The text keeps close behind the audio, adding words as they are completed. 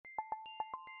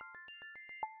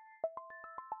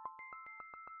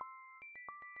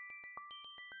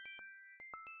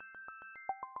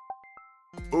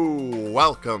Ooh,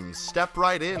 welcome. Step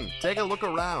right in. Take a look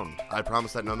around. I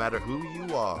promise that no matter who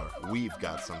you are, we've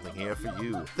got something here for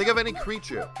you. Think of any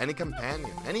creature, any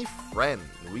companion, any friend.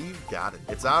 We've got it.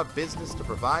 It's our business to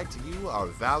provide to you, our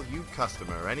valued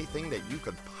customer, anything that you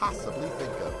could possibly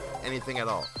think of. Anything at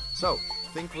all. So,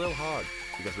 think real hard,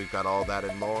 because we've got all that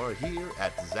and more here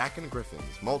at Zack and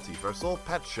Griffin's Multiversal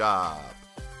Pet Shop.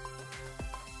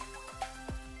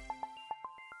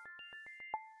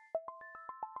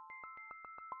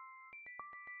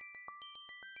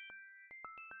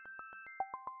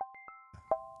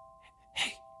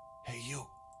 Hey, you.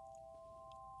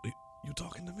 You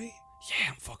talking to me?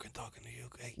 Yeah, I'm fucking talking to you.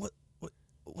 Hey,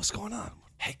 What's going on?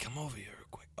 hey, come over here real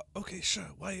quick. Okay, sure.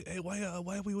 Why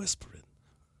are we whispering?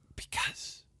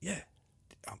 Because Yeah.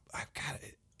 I've got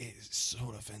a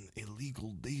sort of an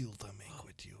illegal deal to make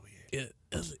with you here.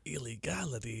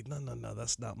 Illegality? No.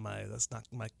 That's not my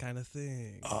kind of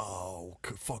thing. Oh,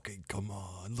 fucking come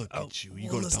on! Look Oh, at you. You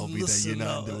well, gonna tell me that you're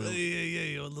not doing it? Yeah.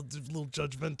 You're a little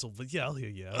judgmental, but yeah, I'll hear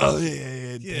you. Oh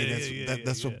yeah. Hey,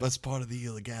 that's yeah. that's part of the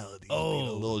illegality. Oh, being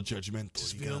a little judgmental.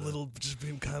 Just You being gotta- just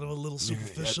being kind of a little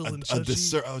superficial a and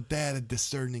judgy. a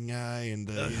discerning eye, and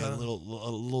a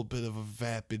little bit of a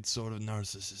vapid sort of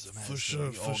narcissism. For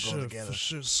sure.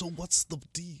 So what's the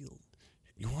deal?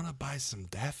 You want to buy some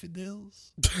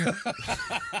daffodils?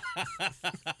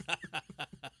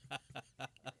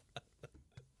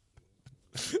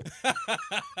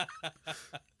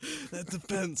 That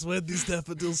depends. Where these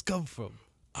daffodils come from?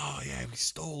 Oh yeah, we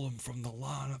stole them from the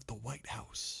lawn of the White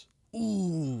House.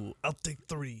 Ooh, I'll take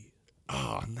 3.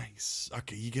 Oh, nice.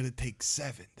 Okay, you gotta take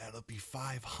 7. That'll be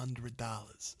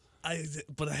 $500.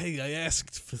 But hey, I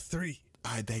asked for 3.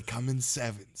 They come in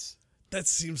 7s. That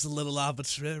seems a little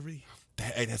arbitrary.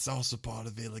 That's also part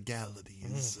of illegality.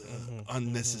 Is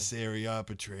unnecessary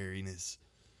arbitrariness.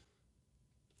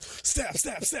 Stab.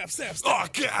 Oh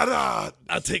God!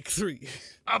 I'll take 3.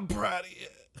 I'm proud of you.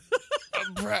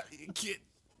 I'm proud of you, kid.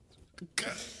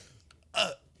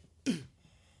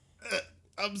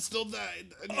 I'm still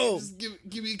dying. Okay, just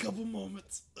give me a couple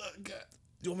moments. God.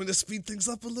 You want me to speed things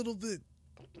up a little bit?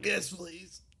 Yes,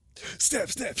 please. Stab.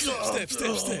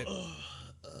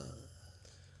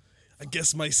 I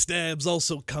guess my stabs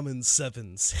also come in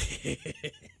 7s.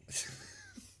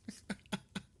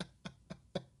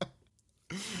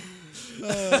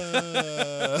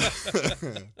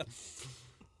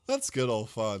 That's good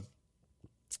old fun.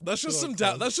 That's just some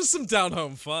down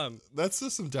home fun. That's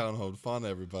just some down home fun,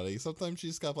 everybody. Sometimes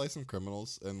you just gotta play some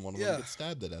criminals, and one of them gets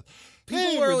stabbed to death.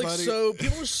 People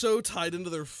are so tied into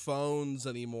their phones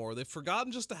anymore. They've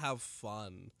forgotten just to have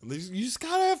fun. You just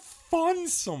gotta have fun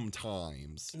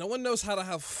sometimes. No one knows how to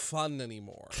have fun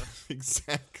anymore.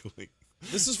 Exactly.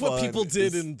 This is what people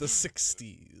did in the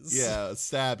 60s. Yeah,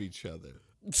 stab each other.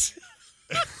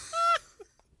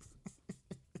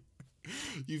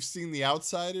 You've seen The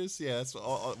Outsiders? Yeah, that's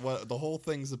what the whole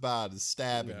thing's about, is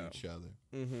stabbing each other.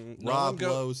 Mm-hmm. Rob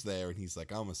Lowe's there, and he's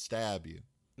like, I'm gonna stab you.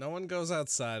 No one goes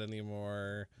outside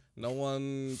anymore. No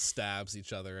one stabs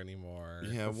each other anymore.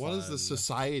 Yeah, what is the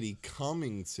society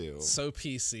coming to? So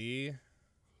PC.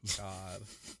 God.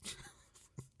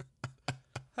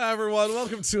 Hi, everyone.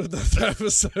 Welcome to another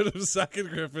episode of Zack and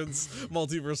Griffin's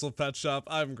Multiversal Pet Shop.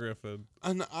 I'm Griffin.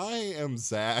 And I am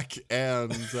Zach,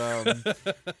 and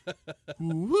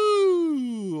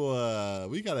woo!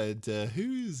 We got a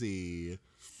doozy.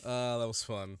 That was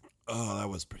fun. Oh, that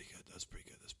was pretty good.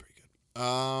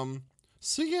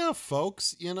 So yeah,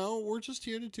 folks, we're just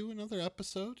here to do another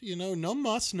episode. No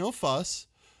muss, no fuss.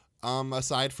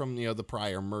 Aside from the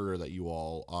prior murder that you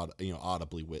all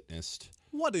audibly witnessed.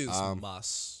 What is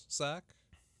muss, Zach?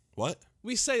 What?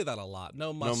 We say that a lot.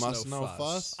 No muss, no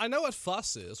fuss. I know what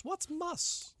fuss is. What's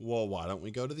muss? Well, why don't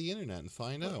we go to the internet and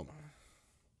find out?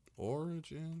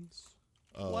 Origins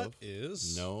of what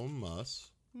is no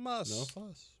muss, no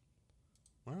fuss.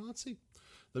 Well, let's see.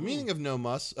 The meaning of no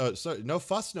muss, no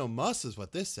fuss, no muss is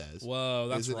what this says. Whoa,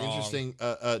 that's wrong. Is an interesting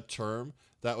term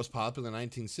that was popular in the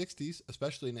 1960s,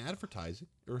 especially in advertising.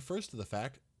 It refers to the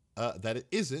fact that it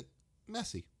isn't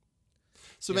messy.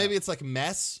 So maybe it's like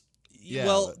mess. Yeah.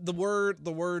 Well, the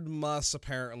word muss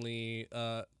apparently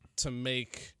to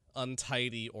make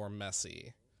untidy or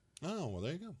messy. Oh, well,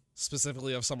 there you go.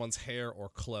 Specifically of someone's hair or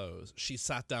clothes. She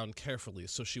sat down carefully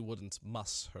so she wouldn't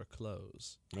muss her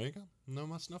clothes. There you go. No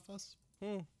muss, no fuss.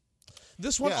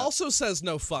 This one also says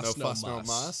no fuss, no muss. No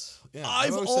muss. Yeah,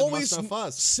 I've always said muss, no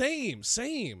fuss.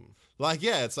 Same. Like,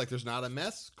 yeah, it's like there's not a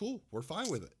mess. Cool, we're fine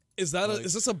with it. Is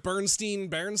this a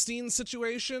Bernstein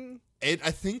situation? I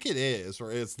think it is,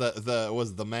 or it's the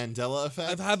Mandela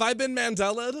effect. Have I been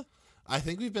Mandela'd? I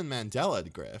think we've been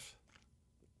Mandela'd, Griff.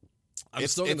 I'm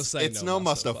still going to say it's no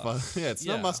must no fuss. Yeah, it's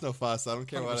no must no fuss. I don't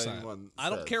care what anyone says. I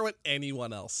don't care what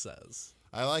anyone else says.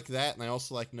 I like that, and I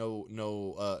also like no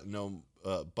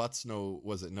butts, no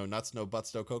nuts, no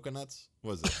butts, no coconuts.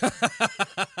 Was it?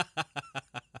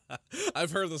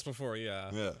 I've heard this before. Yeah.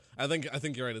 Yeah. I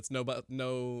think you're right. It's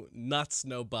no nuts,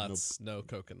 no butts, no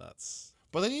coconuts.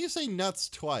 But then you say nuts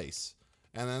twice,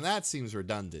 and then that seems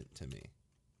redundant to me.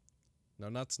 No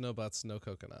nuts, no butts, no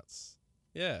coconuts.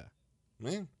 Yeah.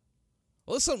 Man.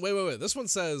 Well, this one, wait. This one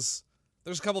says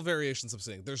there's a couple variations I'm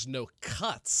seeing. There's no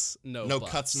cuts, no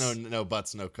butts. Cuts, no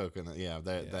butts, no coconut. Yeah,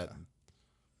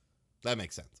 that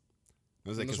makes sense. It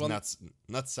was like because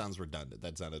nuts sounds redundant.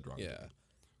 That sounded wrong. Yeah.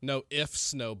 No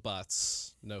ifs, no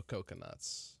buts, no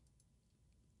coconuts.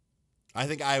 I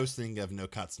think I was thinking of no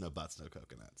cuts, no butts, no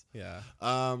coconuts. Yeah.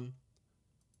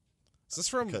 Is this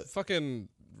from fucking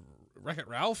Wreck-It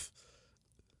Ralph?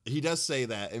 He does say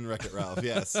that in Wreck-It Ralph,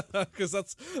 yes. Because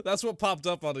that's what popped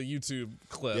up on a YouTube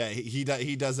clip. Yeah,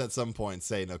 he does at some point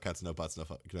say no cuts, no butts, no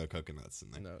coconuts in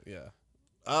there. No, yeah.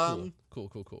 Cool.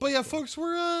 But yeah, folks,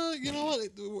 we're you know what?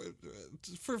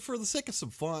 For the sake of some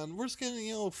fun, we're just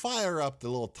gonna fire up the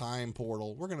little time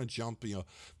portal. We're gonna jump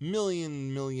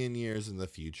million years in the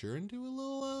future and do a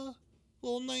little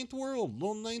ninth world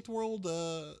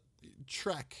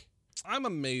trek. I'm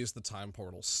amazed the time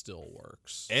portal still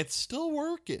works. It's still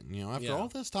working, after all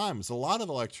this time. It's a lot of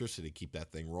electricity to keep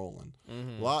that thing rolling.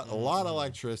 Mm-hmm, a lot of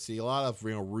electricity, a lot of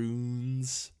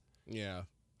runes. Yeah.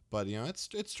 But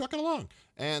it's trucking along.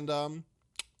 And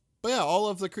but yeah, all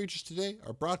of the creatures today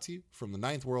are brought to you from the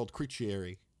Ninth World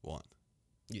Creature 1.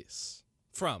 Yes.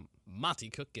 From Monte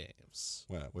Cook Games.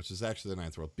 Well, which is actually the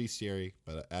Ninth World Beastiary,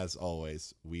 but as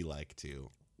always, we like to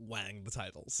wang the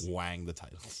titles.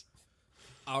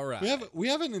 All right. We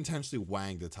haven't intentionally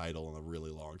wanged a title in a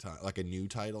really long time, like a new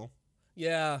title.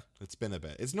 Yeah. It's been a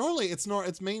bit. It's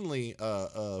mainly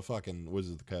fucking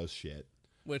Wizards of the Coast shit.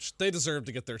 Which they deserve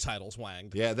to get their titles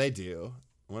wanged. Yeah, they do.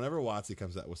 Whenever WotC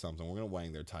comes out with something, we're gonna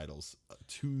wang their titles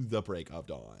to the break of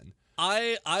dawn.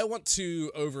 I want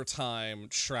to over time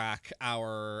track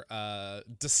our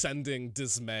descending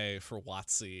dismay for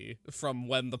WotC from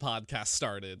when the podcast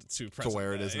started to present to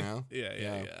where day. it is now.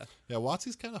 Yeah. Yeah,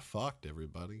 WotC's kind of fucked,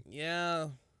 everybody. Yeah.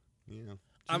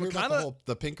 I'm kind of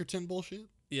the Pinkerton bullshit.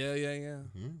 Yeah. Yeah.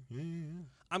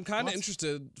 I'm kind of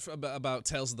interested about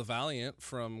Tales of the Valiant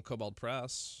from Kobold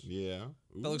Press. Yeah.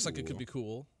 That looks like it could be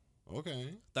cool. Okay.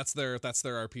 That's their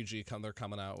RPG they're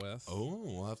coming out with. Oh,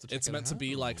 we'll have to check it out. It's meant to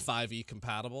be like 5e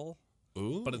compatible.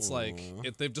 Ooh. But it's like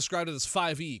they've described it as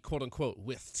 5e, quote unquote,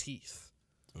 with teeth.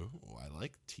 Oh, I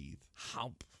like teeth.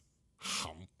 Hump.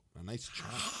 A nice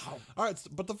chomp. All right,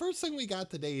 but the first thing we got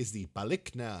today is the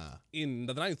Balikna. In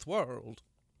the Ninth World.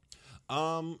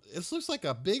 This looks like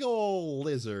a big old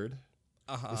lizard.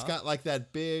 Uh-huh. It's got like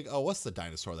that big. Oh, what's the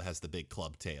dinosaur that has the big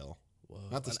club tail? Whoa.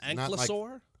 An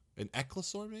ankylosaur? An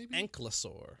eclosaur, maybe?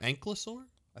 Ankylosaur. Ankylosaur?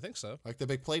 I think so. Like the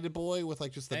big plated boy with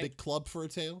like just the big club for a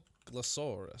tail?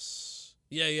 Ankylosaurus.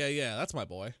 Yeah. That's my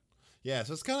boy. Yeah,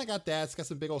 so it's kind of got that. It's got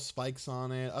some big old spikes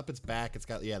on it. Up its back, it's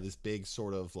got, this big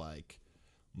sort of like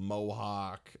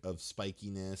mohawk of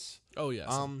spikiness. Oh, yeah.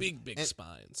 Some big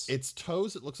spines. Its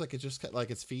toes, it looks like it just got, like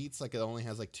its feet, it's like it only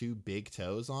has like 2 big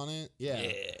toes on it.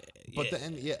 Yeah. But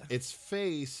its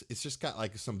face, it's just got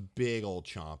like some big old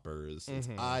chompers. Its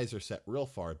eyes are set real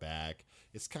far back.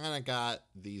 It's kind of got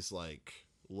these like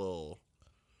little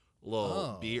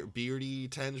beardy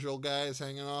tendril guys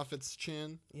hanging off its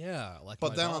chin. Yeah,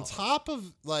 but then on top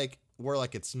of like where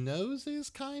like its nose is,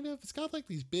 kind of, it's got like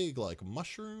these big like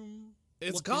mushroom.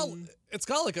 It's got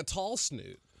like a tall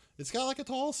snoot. It's got like a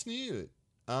tall snoot.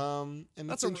 And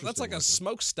that's like a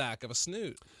smokestack of a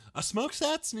snoot. A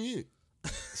smokestack snoot.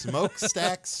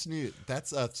 Smokestack snoot.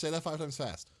 That's say that 5 times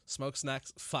fast. Smokestack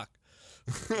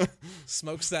snoot,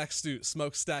 smokestack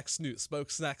snoot,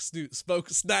 smokestack snoot,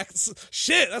 smokestack.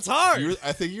 Shit, that's hard.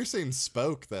 I think you're saying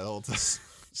spoke that whole time.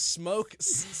 Smokestack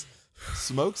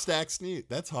snoot.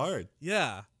 That's hard.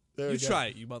 Yeah. You try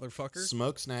it, you motherfucker.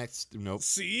 Smoke snacks. Nope.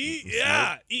 See?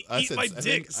 Yeah. Eat my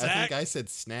dick, Zach. I think I said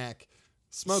snack.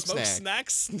 Smoke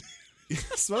snacks.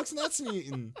 Smoke snacks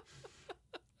eating.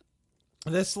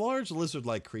 This large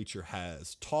lizard-like creature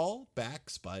has tall back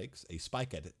spikes, a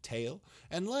spike-headed tail,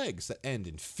 and legs that end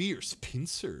in fierce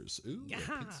pincers. Ooh,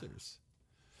 pincers.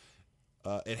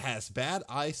 It has bad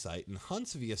eyesight and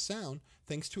hunts via sound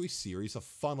thanks to a series of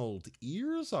funneled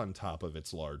ears on top of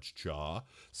its large jaw.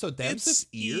 So that's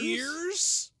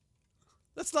ears?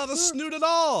 That's not a snoot at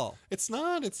all. It's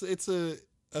not. It's a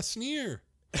sneer.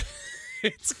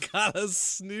 It's got a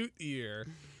snoot ear.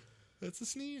 That's a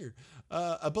sneer.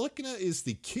 A Balikna is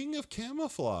the king of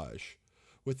camouflage.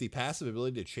 with the passive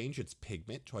ability to change its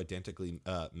pigment to identically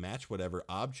match whatever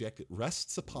object it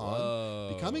rests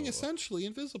upon, becoming essentially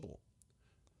invisible.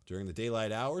 During the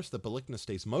daylight hours, the Belicna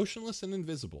stays motionless and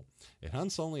invisible. It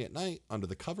hunts only at night under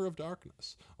the cover of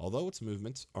darkness. Although its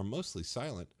movements are mostly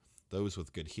silent, those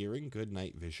with good hearing, good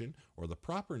night vision, or the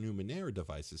proper Numenera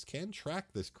devices can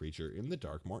track this creature in the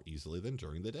dark more easily than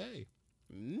during the day.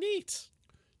 Neat.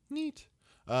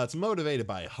 It's motivated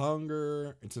by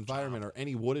hunger, its environment, or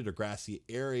any wooded or grassy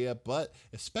area, but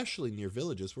especially near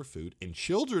villages where food and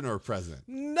children are present.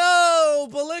 No,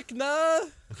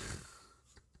 Belicna!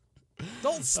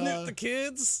 Don't snoot the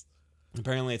kids.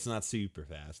 Apparently, it's not super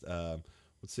fast.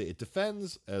 Let's see. It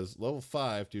defends as level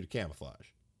 5 due to camouflage.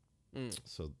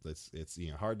 So it's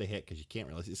hard to hit because you can't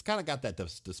really. It's kind of got that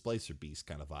Displacer Beast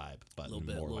kind of vibe, but in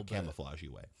more of a camouflagey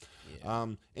way. Yeah.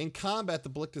 In combat, the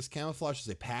Belicna's camouflage is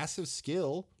a passive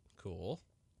skill. Cool.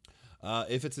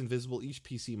 If it's invisible, each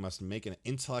PC must make an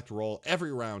intellect roll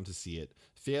every round to see it.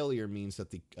 Failure means that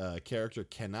the character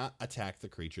cannot attack the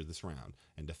creature this round,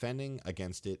 and defending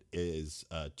against it is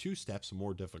 2 steps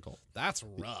more difficult. That's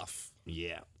rough.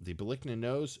 Yeah. The Belicna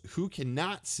knows who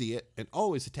cannot see it and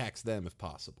always attacks them if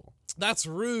possible. That's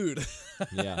rude.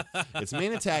 Yeah. Its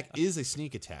main attack is a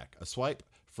sneak attack, a swipe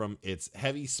from its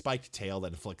heavy spiked tail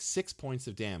that inflicts 6 points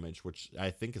of damage, which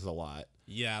I think is a lot.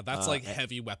 Yeah, that's like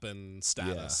heavy weapon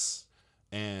status. Yeah.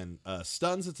 And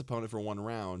stuns its opponent for 1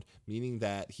 round, meaning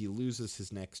that he loses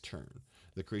his next turn.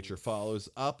 The creature follows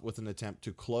up with an attempt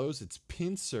to close its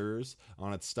pincers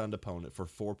on its stunned opponent for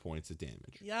 4 points of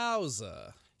damage.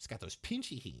 Yowza. It's got those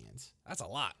pinchy hands. That's a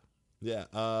lot.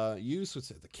 Yeah. Use would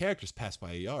say the characters pass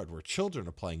by a yard where children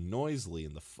are playing noisily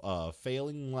in the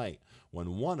failing light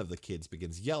when one of the kids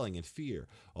begins yelling in fear,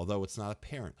 although it's not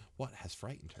apparent what has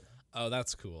frightened her. Oh,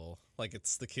 that's cool. Like,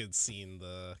 it's the kid's seen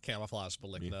the camouflage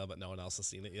Belicna, but no one else has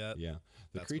seen it yet. Yeah.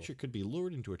 The That's creature cool. could be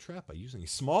lured into a trap by using a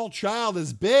small child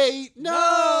as bait.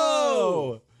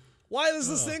 No! Why does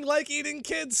this thing like eating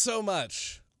kids so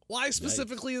much? Why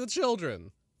specifically the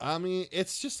children? I mean,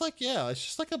 it's just like a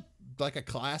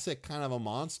classic kind of a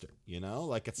monster, you know?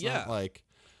 Like, it's not like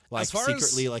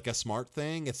secretly like a smart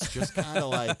thing. It's just kind of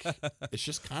like, it's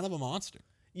just kind of a monster.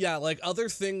 Yeah, like other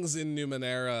things in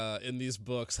Numenera in these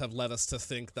books have led us to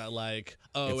think that like,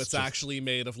 it's actually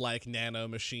made of like nano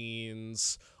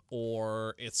machines,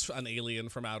 or it's an alien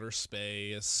from outer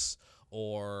space,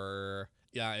 or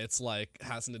it's like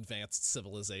has an advanced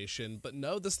civilization. But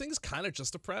no, this thing's kind of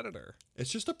just a predator. It's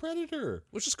just a predator.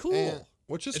 Which is cool.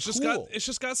 It's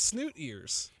just got snoot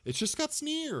ears. It's just got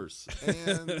sneers.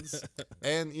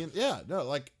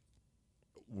 Like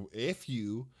if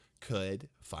you could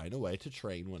find a way to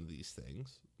train one of these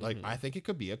things, like I think it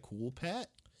could be a cool pet.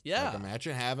 Yeah. Like,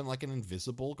 imagine having like an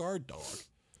invisible guard dog.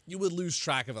 You would lose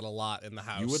track of it a lot in the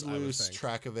house. You would lose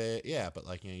track of it, yeah. But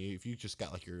like, you know, if you just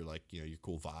got like your your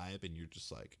cool vibe, and you're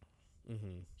just like,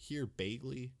 here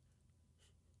Bailey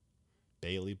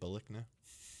Belicna.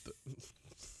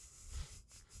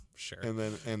 Sure. And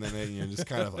then you know, just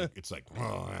kind of like it's like,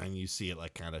 and you see it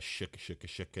like kind of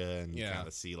shika, and you kind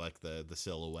of see like the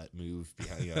silhouette move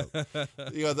behind,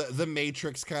 the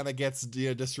Matrix kind of gets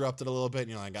disrupted a little bit,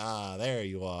 and you're like, there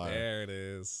you are. There it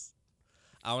is.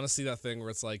 I want to see that thing where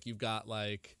it's like you've got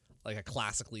like a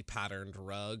classically patterned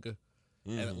rug,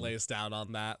 and it lays down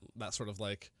on that sort of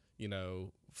like, you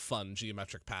know, fun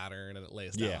geometric pattern, and it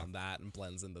lays down on that and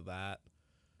blends into that.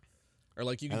 Or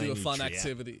like you can do a fun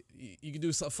activity. You can do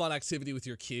a fun activity with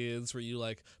your kids where you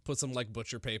like put some like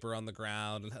butcher paper on the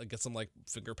ground and get some like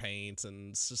finger paint,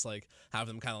 and it's just like have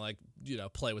them kind of like, you know,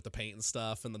 play with the paint and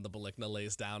stuff, and then the Belicna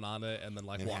lays down on it and then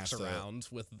like walks around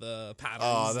with the patterns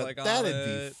on it.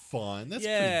 That'd be fun. That's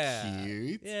pretty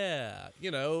cute. Yeah,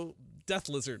 you know, Death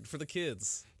Lizard for the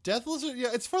kids. Death Lizard,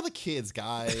 it's for the kids,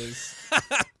 guys.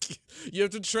 You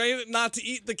have to train it not to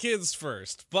eat the kids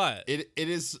first, but it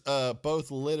is both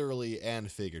literally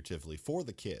and figuratively for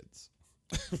the kids,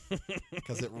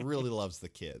 because it really loves the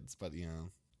kids, but you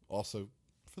know, also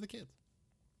for the kids.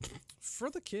 For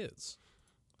the kids,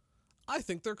 I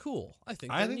think they're cool. I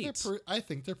think they're neat. I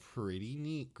think they're pretty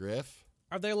neat, Griff.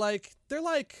 Are they like? They're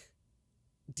like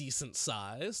decent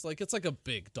size. Like it's like a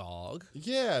big dog.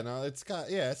 Yeah, no, it's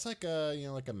like a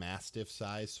like a mastiff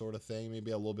size sort of thing,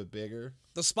 maybe a little bit bigger.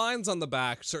 The spines on the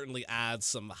back certainly add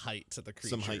some height to the creature.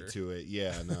 Some height to it,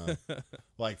 yeah. No,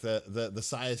 like the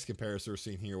size comparison we're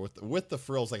seeing here with the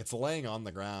frills, like it's laying on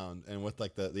the ground, and with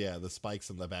like the spikes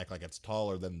in the back, like it's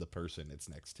taller than the person it's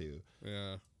next to.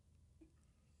 Yeah.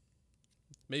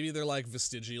 Maybe they're like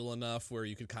vestigial enough where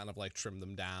you could kind of like trim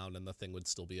them down and the thing would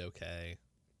still be okay.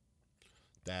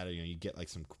 That, you get like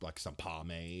some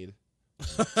pomade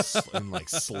and like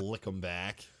slick them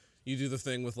back. You do the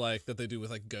thing with like that they do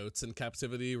with like goats in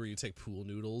captivity, where you take pool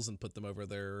noodles and put them over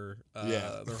their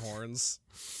horns.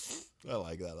 I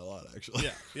like that a lot, actually.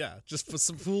 Yeah. Just put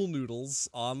some pool noodles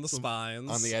on the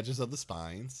spines, on the edges of the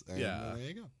spines. And there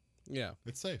you go. Yeah,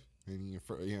 it's safe. And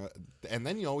and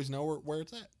then you always know where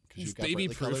it's at. He's baby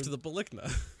proof to the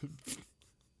Belicna.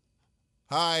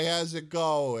 Hi, how's it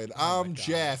going? I'm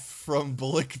Jeff from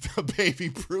Belicna Baby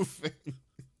Proofing.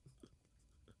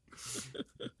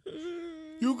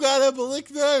 You got a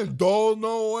Belicna and don't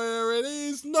know where it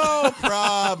is? No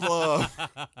problem.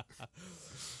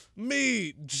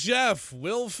 Me, Jeff,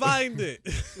 will find it.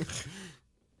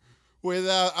 With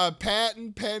a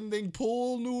patent pending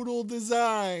pool noodle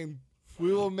design,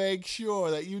 we will make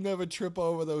sure that you never trip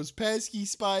over those pesky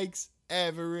spikes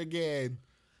ever again.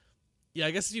 Yeah,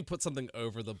 I guess if you put something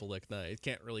over the Belicna, it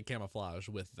can't really camouflage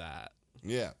with that.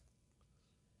 Yeah.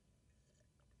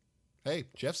 Hey,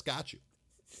 Jeff's got you.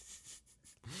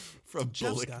 From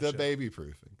Belicna Baby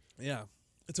Proofing. Yeah.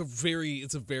 It's a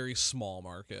very small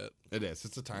market. It is.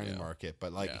 It's a tiny market,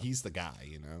 but he's the guy,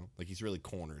 you know? Like he's really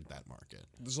cornered that market.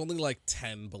 There's only like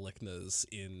 10 Belicnas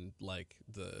in like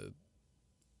the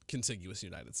contiguous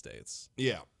United States.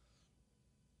 Yeah.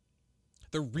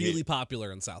 They're really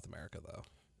popular in South America though.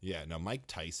 Yeah, no, Mike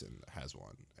Tyson has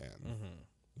one, and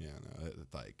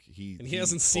he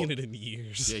hasn't seen it in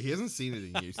years. Yeah, he hasn't seen it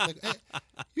in years. He's like, hey,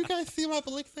 you guys see my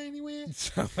Belicna anywhere?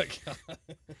 Oh my god,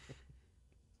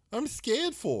 I'm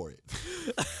scared for it.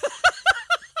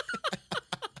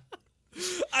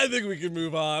 I think we can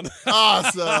move on.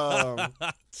 Awesome.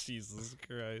 Jesus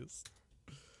Christ,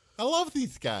 I love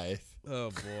these guys. Oh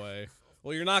boy.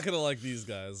 Well, you're not gonna like these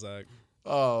guys, Zach.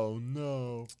 Oh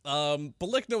no.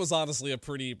 Belicna was honestly a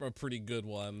pretty good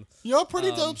one.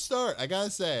 Pretty dope start. I gotta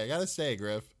say,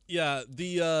 Griff. Yeah,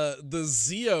 the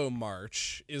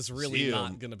Xiomarche is really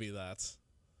not gonna be that.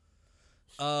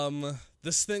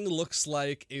 This thing looks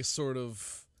like a sort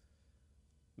of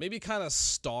maybe kind of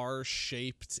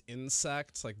star-shaped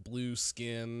insect, like blue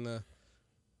skin.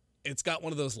 It's got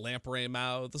one of those lamprey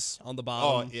mouths on the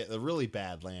bottom. Oh, yeah, a really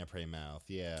bad lamprey mouth.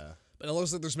 Yeah. But it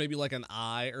looks like there's maybe like an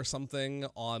eye or something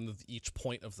on each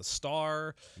point of the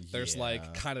star. There's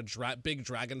like kind of big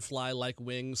dragonfly-like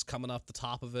wings coming off the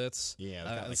top of it.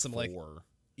 Yeah, and some four.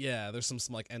 There's some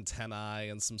like antennae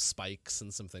and some spikes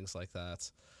and some things like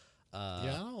that.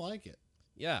 I don't like it.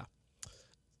 Yeah.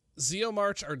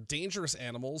 Xiomarche are dangerous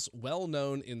animals, well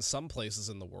known in some places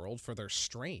in the world for their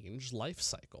strange life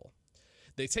cycle.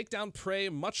 They take down prey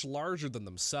much larger than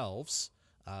themselves.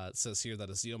 It says here that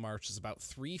a Xiomarche is about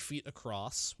 3 feet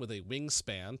across with a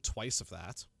wingspan, twice of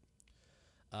that.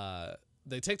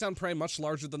 They take down prey much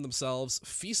larger than themselves,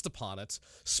 feast upon it,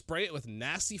 spray it with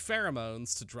nasty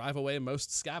pheromones to drive away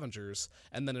most scavengers,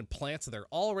 and then implant their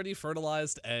already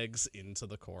fertilized eggs into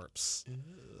the corpse. Ew.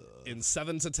 In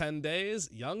 7 to 10 days,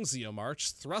 young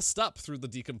Xiomarche thrust up through the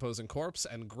decomposing corpse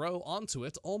and grow onto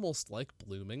it almost like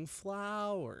blooming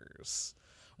flowers.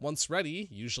 Once ready,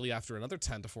 usually after another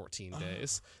 10 to 14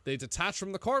 days, they detach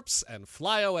from the corpse and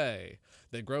fly away.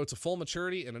 They grow to full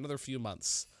maturity in another few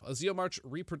months. A Xiomarche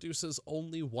reproduces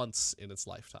only once in its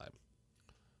lifetime.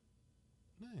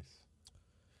 Nice.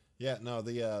 Yeah, no,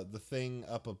 the thing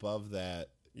up above that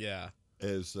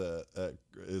is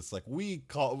it's like we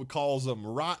calls them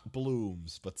rot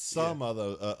blooms, but some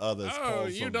others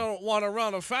calls you them... don't want to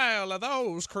run afoul of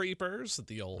those creepers,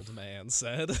 the old man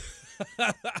said.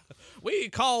 We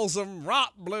calls them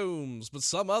rot blooms, but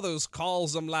some others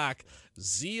calls them like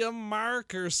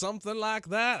Xiomarche or something like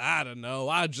that. I don't know.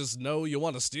 I just know you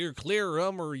want to steer clear of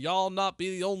them or y'all not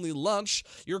be the only lunch.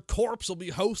 Your corpse will be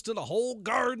hosting a whole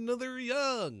garden of their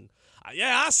young.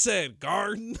 Yeah, I said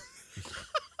garden.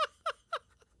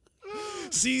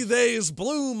 See, they's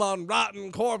bloom on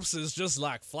rotten corpses just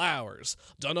like flowers.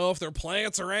 Don't know if they're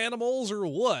plants or animals or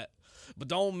what. But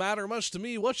don't matter much to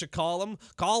me what you call them.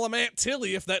 Call them Aunt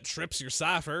Tilly if that trips your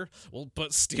cipher. Well,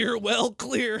 but steer well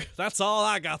clear. That's all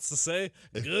I got to say.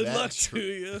 Good luck to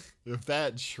you. If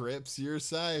that trips your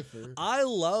cipher. I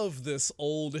love this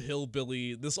old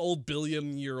hillbilly, this old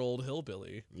billion-year-old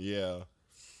hillbilly. Yeah.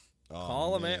 Oh,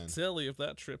 call him Aunt Tilly if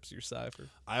that trips your cipher.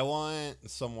 I want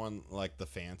someone like the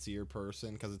fancier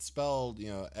person because it's spelled,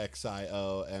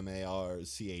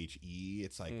 Xiomarche.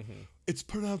 It's like, it's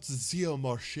pronounced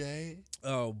Xiomarche.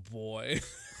 Oh, boy.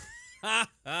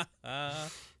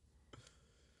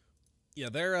 Yeah,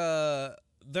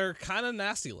 they're kind of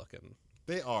nasty looking.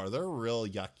 They are. They're real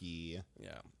yucky.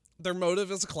 Yeah. Their motive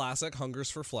is a classic,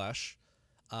 hungers for flesh,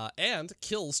 and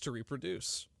kills to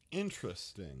reproduce.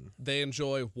 Interesting. They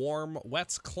enjoy warm,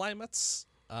 wet climates.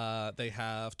 They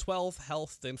have 12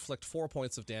 health. They inflict 4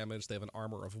 points of damage. They have an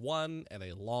armor of 1 and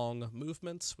a long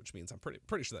movement, which means I'm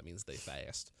pretty sure that means they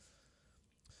fast.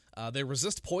 They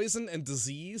resist poison and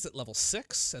disease at level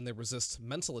 6, and they resist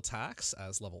mental attacks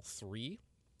as level 3.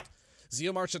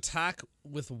 Xiomarche attack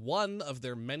with one of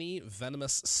their many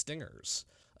venomous stingers.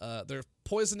 Their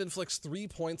poison inflicts 3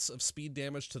 points of speed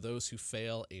damage to those who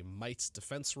fail a might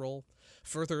defense roll.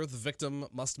 Further, the victim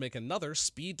must make another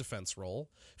speed defense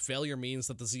roll. Failure means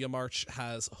that the Xiomarche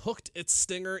has hooked its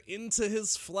stinger into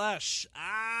his flesh.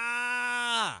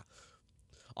 Ah!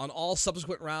 On all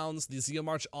subsequent rounds, the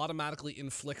Xiomarche automatically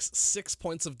inflicts 6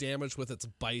 points of damage with its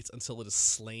bite until it is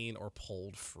slain or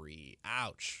pulled free.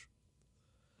 Ouch.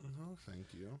 Oh,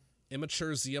 thank you.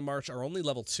 Immature Xiomarche are only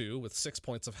level 2 with 6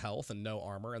 points of health and no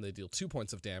armor, and they deal 2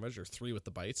 points of damage, or 3 with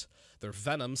the bite. Their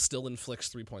venom still inflicts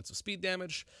 3 points of speed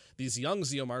damage. These young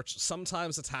Xiomarche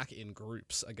sometimes attack in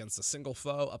groups against a single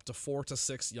foe. Up to 4 to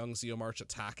 6 young Xiomarche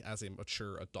attack as a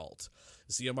mature adult.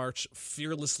 Xiomarche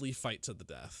fearlessly fight to the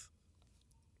death.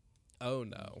 Oh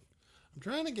no. I'm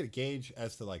trying to get a gauge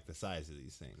as to like the size of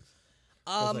these things.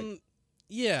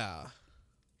 Yeah.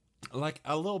 Like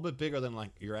a little bit bigger than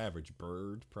like your average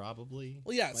bird, probably.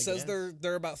 Well, yeah, it says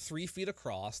they're about 3 feet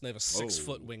across and they have a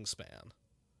 6-foot wingspan.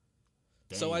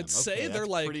 Damn, so I'd say they're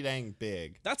like pretty dang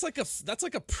big. That's like a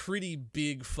pretty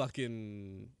big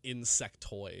fucking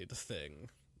insectoid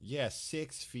thing. Yeah,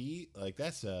 6 feet. Like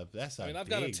that's a. I mean, I've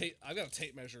got a tape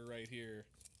measure right here.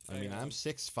 I mean, I'm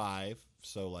 6'5",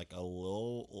 so like a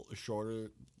little shorter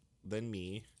than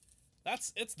me.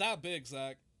 It's that big,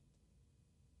 Zach.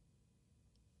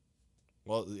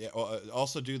 Well,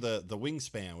 also do the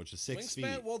wingspan, which is 6 feet.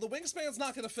 Well, the wingspan's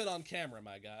not going to fit on camera,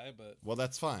 my guy, but... Well,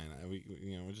 that's fine. We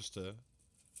just... Yeah.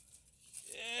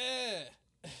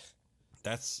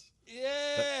 That's...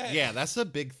 Yeah. That's a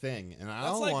big thing, and I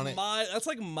don't want it... That's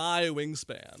like my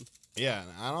wingspan. Yeah,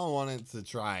 I don't want it to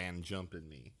try and jump in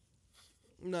me.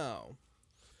 No.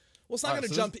 Well, it's not going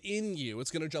to jump in you.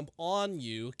 It's going to jump on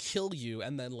you, kill you,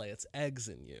 and then lay its eggs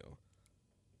in you.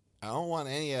 I don't want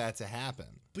any of that to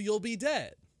happen. But you'll be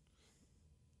dead.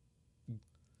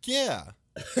 Yeah.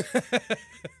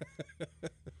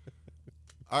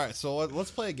 All right, so let's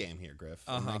play a game here, Griff.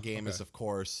 And that game is, of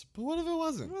course... But what if it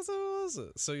wasn't? What was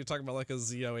it? So you're talking about like a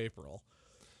Zio April.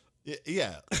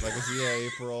 Yeah, like a Zio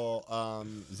April,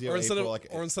 Zio April,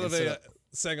 instead of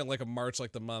saying it like a march,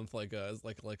 like the month,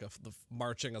 the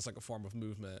marching as like a form of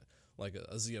movement, like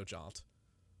a Zio jaunt.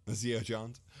 A Zio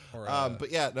jaunt. Or, but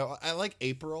yeah, no, I like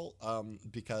April,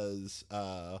 because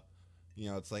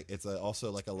it's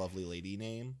also like a lovely lady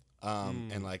name.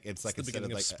 And like it's like instead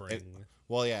of like spring.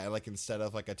 Instead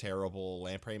of like a terrible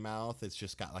lamprey mouth, it's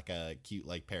just got like a cute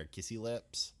like pair of kissy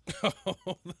lips.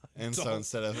 And so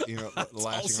instead of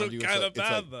lashing on you, kind of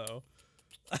bad though.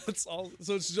 That's all.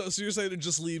 So you're saying it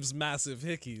just leaves massive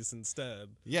hickeys instead?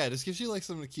 Yeah, it just gives you like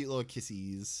some cute little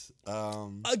kissies.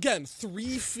 Again,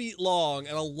 3 feet long,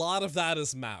 and a lot of that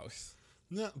is mouth.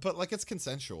 No, but like it's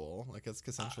consensual. Like it's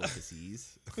consensual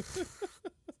kissies.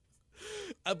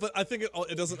 But I think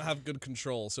it doesn't have good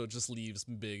control, so it just leaves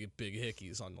big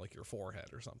hickeys on like your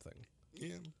forehead or something.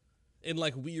 Yeah. In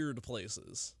like weird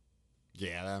places.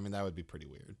 Yeah, I mean that would be pretty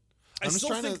weird. I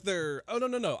still think they're... Oh,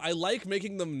 no. I like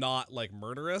making them not, like,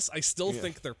 murderous. I still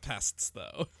think they're pests,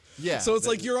 though. Yeah. So it's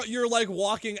like you're like,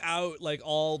 walking out, like,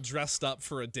 all dressed up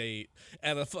for a date,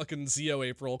 and a fucking Zio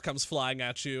April comes flying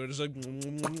at you, and it's like...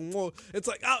 It's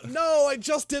like, oh, no, I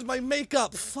just did my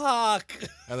makeup. Fuck.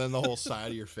 And then the whole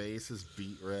side of your face is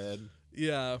beet red.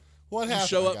 Yeah. What happened?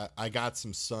 Show up, I got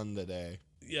some sun today.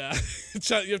 Yeah.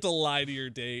 You have to lie to your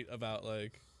date about,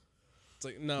 like... It's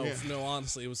like, no,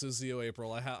 honestly, it was a Zio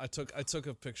April. I took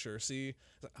a picture. See?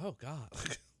 Like, oh, God.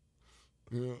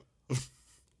 Yeah.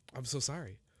 I'm so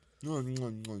sorry. That's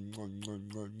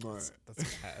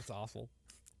awful.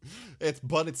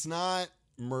 But it's not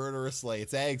murderous. Lay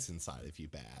its eggs inside of you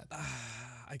bad.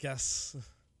 I guess.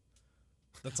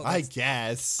 I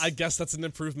guess that's an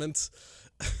improvement.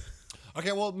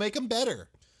 Okay, well, make them better.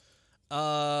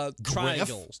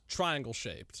 Triangle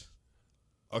shaped.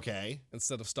 Okay.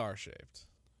 Instead of star shaped.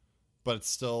 But it's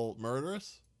still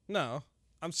murderous? No.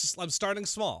 I'm starting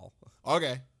small.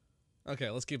 Okay. Okay,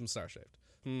 let's keep them star shaped.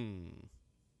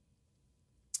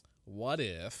 What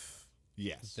if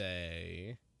Yes.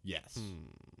 they Yes.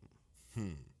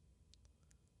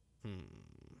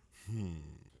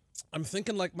 I'm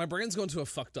thinking like my brain's going to a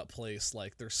fucked up place,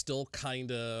 like they're still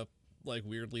kinda like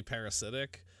weirdly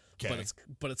parasitic. Okay.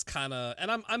 But it's kind of,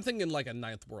 and I'm thinking like a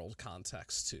ninth world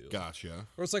context too. Gotcha.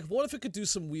 Where it's like, what if it could do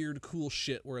some weird, cool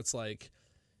shit where it's like,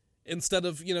 Instead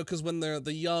of, because when they're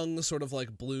the young sort of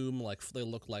like bloom, like they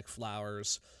look like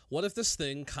flowers. What if this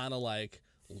thing kind of like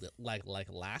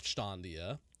latched onto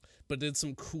you, but did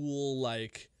some cool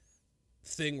like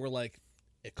thing where like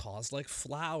it caused like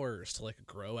flowers to like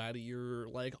grow out of your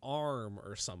like arm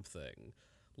or something?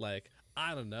 Like,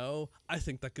 I don't know. I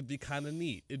think that could be kind of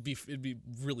neat. It'd be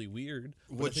really weird.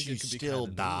 Would you still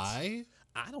die?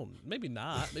 I don't. Maybe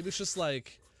not. Maybe it's just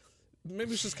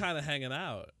kind of hanging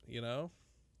out.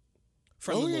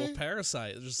 Friendly little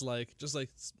parasite. Just like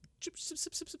sip, sip,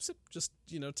 sip, sip, sip, sip. Just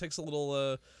takes a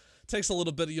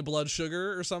little bit of your blood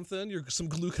sugar or something. Some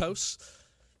glucose,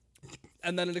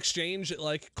 and then in exchange, it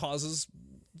like causes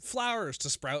flowers to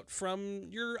sprout from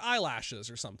your eyelashes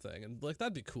or something, and like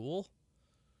that'd be cool.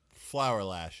 Flower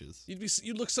lashes.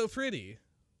 You'd look so pretty.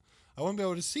 I wouldn't be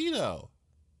able to see though.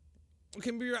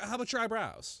 Okay, how about your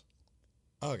eyebrows?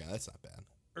 Okay, that's not bad.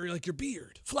 Or like your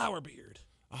beard, flower beard.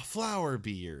 A flower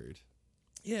beard.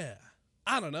 Yeah,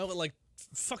 I don't know. It like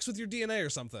fucks with your DNA or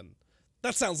something.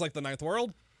 That sounds like the ninth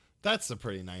world. That's a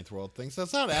pretty ninth world thing. So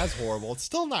it's not as horrible. It's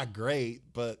still not great,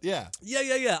 but yeah.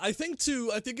 Yeah. I think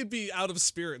it'd be out of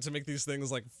spirit to make these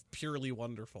things like purely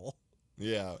wonderful.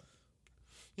 Yeah.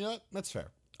 You know what? That's fair.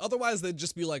 Otherwise, they'd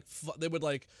just be like, they would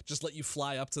like just let you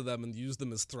fly up to them and use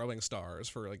them as throwing stars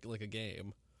for like a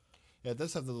game. Yeah, it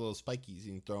does have the little spikies.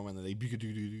 You can throw them and then they...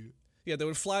 Yeah, they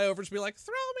would fly over to be like,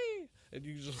 throw me! And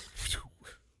you just...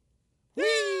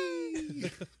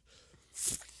 Whee!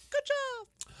 Good job!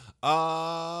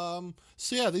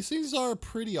 So yeah, these things are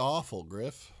pretty awful,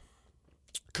 Griff.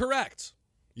 Correct.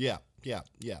 Yeah. Yeah.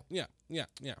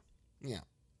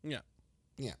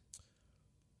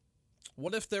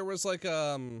 What if there was like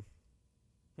some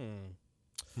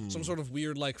sort of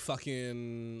weird like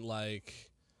fucking like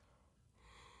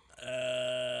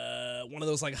one of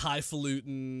those like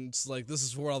highfalutin, like this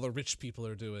is what all the rich people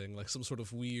are doing, like some sort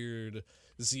of weird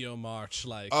Xiomarche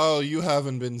like. Oh, you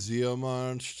haven't been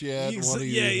Xiomarched yet? What are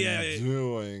you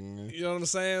doing? You know what I'm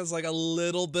saying? It's like a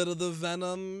little bit of the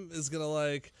venom is gonna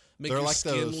like make your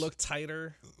skin look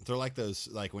tighter. They're like those,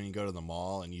 like when you go to the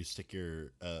mall and you stick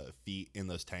your feet in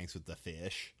those tanks with the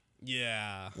fish.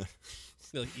 Yeah.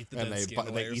 They like eat the and dead they skin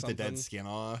away or eat something. the dead skin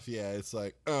off. Yeah, it's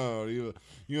like, oh, you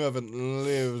haven't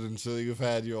lived until you've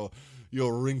had your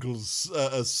wrinkles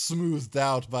smoothed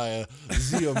out by a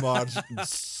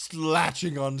Xiomarche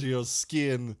latching onto your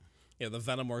skin. Yeah, the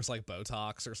venom works like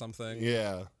Botox or something.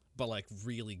 Yeah. But like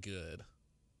really good.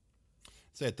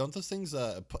 So yeah, don't those things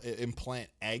implant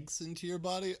eggs into your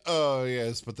body? Oh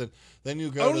yes, but then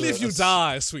you go only if you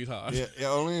die, sweetheart. Yeah,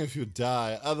 only if you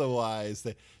die. Otherwise,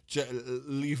 they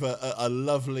leave a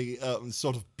lovely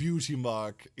sort of beauty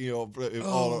mark,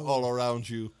 all around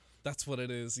you. That's what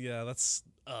it is. Yeah, that's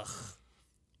ugh.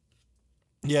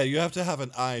 Yeah, you have to have an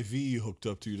IV hooked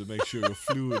up to you to make sure your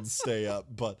fluids stay up.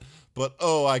 But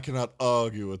I cannot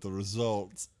argue with the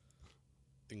results.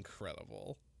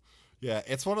 Incredible. Yeah,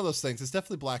 it's one of those things. It's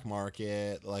definitely black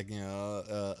market. Like, you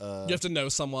have to know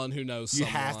someone who knows someone.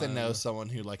 You have to know someone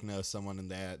who like knows someone in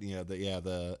that,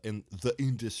 in the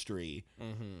industry.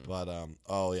 Mm-hmm. But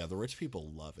the rich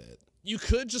people love it. You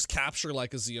could just capture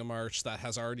like a Xiomarche that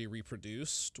has already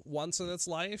reproduced once in its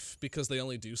life because they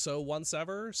only do so once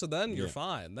ever. So then you're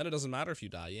fine. Then it doesn't matter if you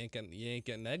die. You ain't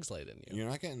getting eggs laid in you. You're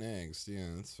not getting eggs. Yeah,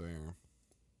 that's fair.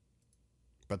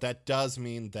 But that does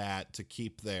mean that to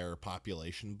keep their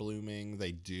population blooming,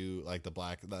 they do like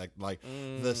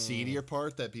the seedier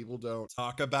part that people don't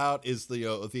talk about is the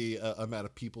amount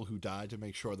of people who die to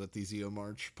make sure that the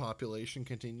Xiomarche population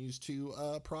continues to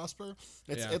prosper.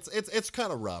 It's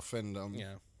kind of rough, and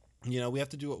we have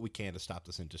to do what we can to stop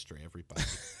this industry. Everybody,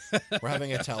 we're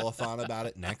having a telethon about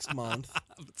it next month. I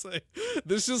would say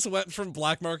this just went from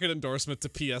black market endorsement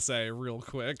to PSA real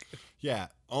quick. Yeah,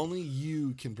 only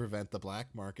you can prevent the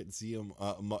black market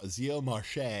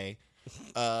Xiomarche,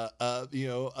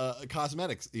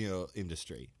 cosmetics,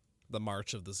 industry. The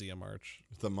March of the Xiomarche.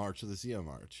 The March of the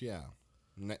Xiomarche. Yeah,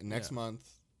 next month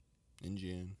in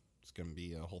June, it's gonna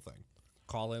be a whole thing.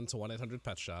 Call in to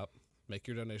 1-800-PET-SHOP. Make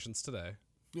your donations today.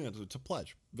 Yeah, to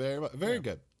pledge. Very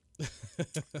good.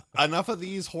 Enough of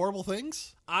these horrible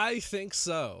things? I think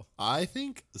so.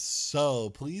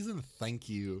 Please and thank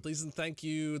you.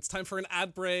 It's time for an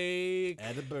ad break.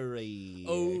 Ad break.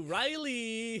 Oh,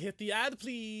 Riley, hit the ad,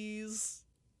 please.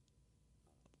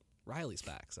 Riley's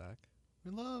back, Zach. We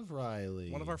love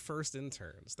Riley. One of our first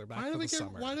interns. They're back for the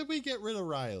summer. Why did we get rid of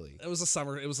Riley? It was a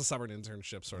summer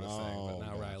internship sort of thing. But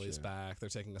now Riley's back. They're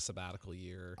taking a sabbatical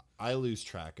year. I lose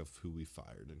track of who we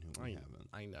fired and who we haven't.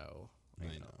 I know.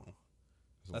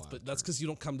 That's because you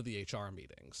don't come to the HR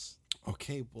meetings.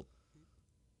 Okay, well,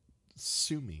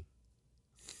 sue me.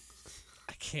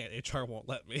 I can't. HR won't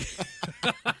let me.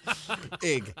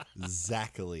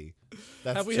 Exactly.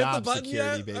 That's Have we hit the job button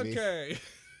security, yet? baby. Okay.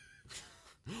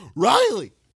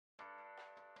 Riley!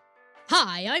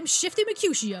 Hi, I'm Shifty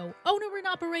Mercutio, owner and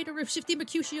operator of Shifty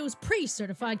Mercutio's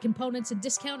pre-certified components and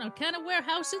discount Arcana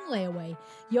Warehouse and Layaway,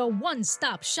 your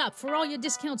one-stop shop for all your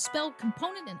discount spell,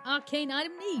 component, and arcane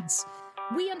item needs.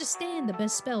 We understand the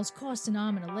best spells cost an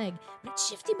arm and a leg, but at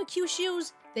Shifty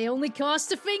Mercutio's, they only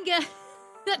cost a finger.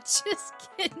 Just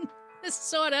kidding.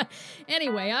 Sorta.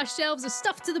 Anyway, our shelves are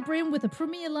stuffed to the brim with a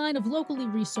premier line of locally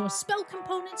resourced spell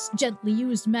components, gently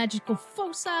used magical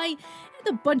foci, and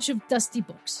a bunch of dusty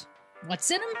books.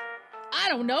 What's in them? I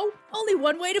don't know. Only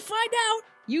one way to find out.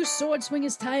 You sword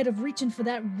swingers tired of reaching for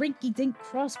that rinky-dink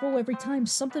crossbow every time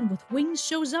something with wings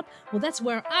shows up? Well, that's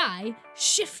where I,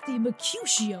 Shifty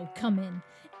Mercutio, come in.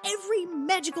 Every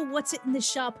magical what's-it in the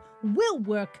shop will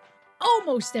work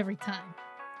almost every time.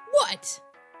 What?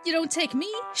 You don't take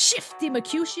me, Shifty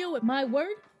Mercutio, at my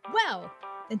word? Well,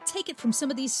 then take it from some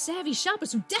of these savvy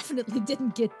shoppers who definitely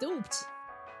didn't get duped.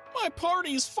 My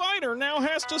party's fighter now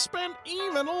has to spend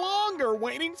even longer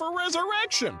waiting for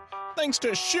resurrection, thanks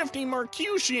to Shifty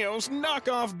Mercutio's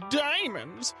knockoff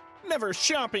diamonds. Never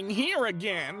shopping here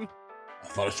again. I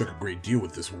thought I struck a great deal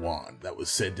with this wand that was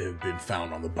said to have been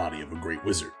found on the body of a great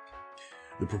wizard.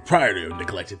 The proprietor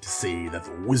neglected to say that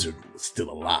the wizard was still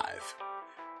alive.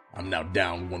 I'm now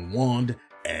down 1 wand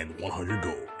and 100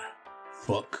 gold.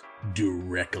 Fuck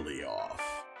directly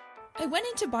off. I went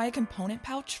in to buy a component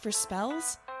pouch for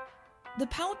spells. The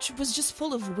pouch was just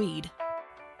full of weed.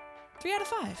 3 out of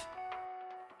 5.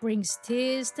 Brings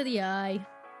tears to the eye.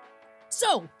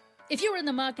 So, if you're in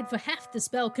the market for half the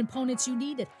spell components you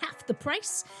need at half the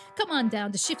price, come on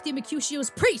down to Shifty Mercutio's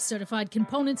pre-certified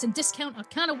components and discount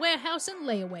Arcana Warehouse and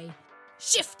Layaway.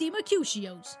 Shifty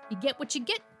Mercutio's. You get what you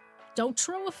get. Don't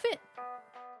throw a fit.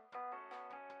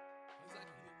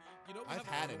 I've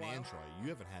had an Android. You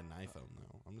haven't had an iPhone,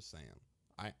 though. I'm just saying.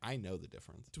 I know the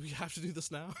difference. Do we have to do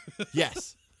this now?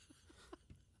 Yes.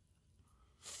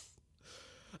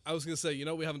 I was gonna say, you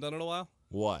know what we haven't done in a while?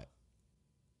 What?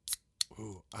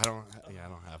 Ooh, I don't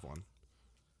have one.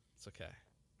 It's okay.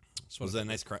 Was it a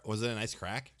nice crack? Was it a nice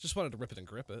crack? Just wanted to rip it and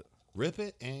grip it. Rip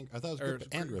it and I thought it was grip it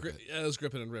and rip it. Yeah, it was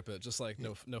grip it and rip it. Just like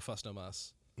no fuss, no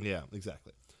muss. Yeah,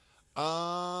 exactly.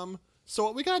 So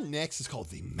what we got next is called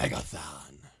the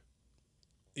Megathon.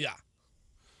 Yeah.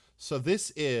 So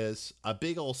this is a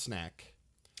big old snack,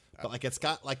 but like it's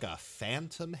got like a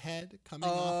phantom head coming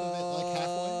off of it, like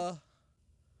halfway.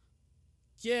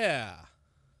 Yeah.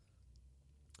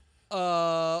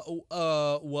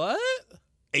 What?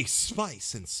 A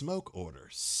spice and smoke odor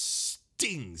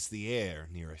stings the air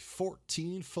near a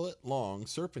 14-foot-long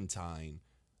serpentine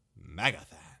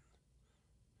Megathon.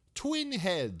 Twin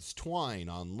heads twine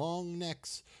on long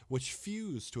necks, which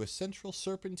fuse to a central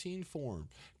serpentine form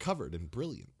covered in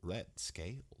brilliant red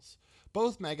scales.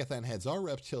 Both Megathon heads are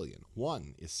reptilian.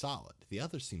 One is solid, the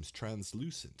other seems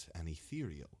translucent and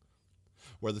ethereal.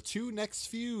 Where the two necks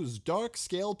fuse, dark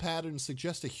scale patterns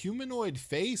suggest a humanoid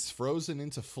face frozen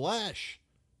into flesh.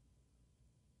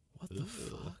 What the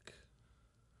fuck?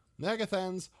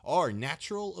 Megathons are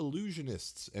natural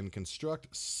illusionists and construct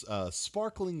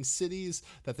sparkling cities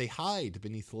that they hide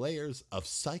beneath layers of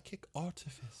psychic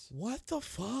artifice. What the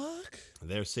fuck?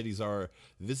 Their cities are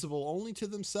visible only to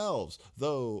themselves,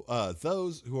 though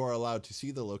those who are allowed to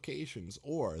see the locations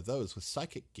or those with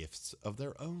psychic gifts of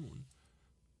their own.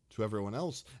 To everyone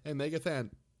else, a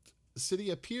Megathon city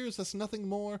appears as nothing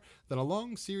more than a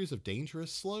long series of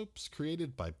dangerous slopes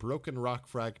created by broken rock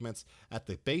fragments at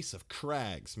the base of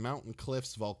crags, mountain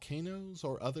cliffs, volcanoes,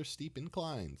 or other steep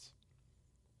inclines.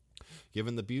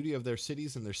 Given the beauty of their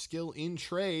cities and their skill in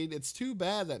trade, it's too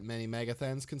bad that many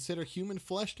Megathons consider human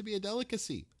flesh to be a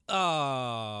delicacy.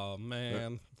 Oh,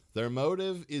 man. Their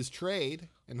motive is trade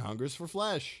and hungers for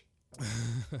flesh.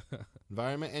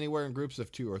 Environment anywhere in groups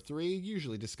of 2 or 3,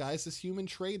 usually disguised as human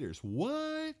traders.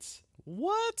 What?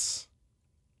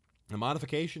 The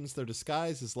modifications, their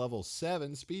disguise is level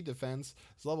 7, speed defense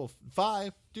is level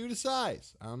 5 due to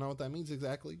size. I don't know what that means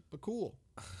exactly, but cool.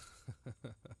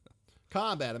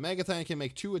 Combat, a Megathon can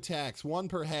make 2 attacks, 1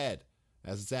 per head,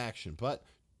 as its action, but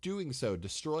doing so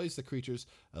destroys the creature's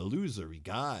illusory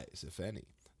guise, if any.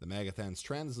 The Megathon's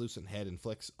translucent head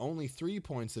inflicts only 3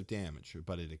 points of damage,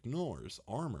 but it ignores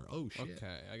armor. Oh, shit.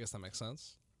 Okay, I guess that makes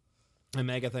sense. A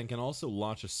Megathon can also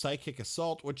launch a psychic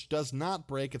assault, which does not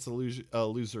break its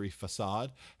illusory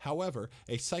facade. However,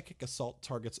 a psychic assault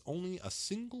targets only a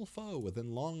single foe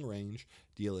within long range,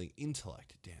 dealing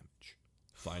intellect damage.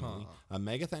 Finally, a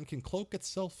Megathon can cloak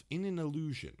itself in an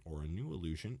illusion, or a new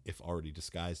illusion, if already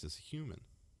disguised as a human.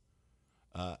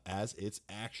 as its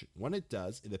action. When it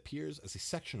does, it appears as a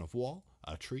section of wall,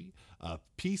 a tree, a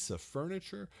piece of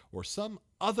furniture, or some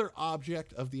other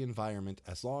object of the environment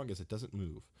as long as it doesn't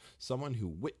move. Someone who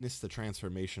witnessed the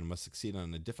transformation must succeed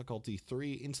on a difficulty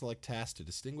 3 intellect task to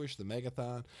distinguish the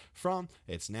Megathon from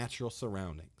its natural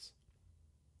surroundings.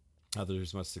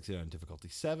 Others must succeed on a difficulty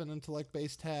 7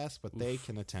 intellect-based task, but they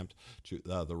can attempt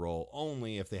the roll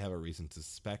only if they have a reason to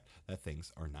suspect that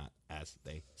things are not as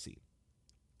they seem.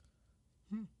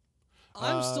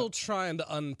 I'm still trying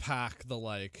to unpack the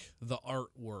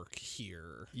artwork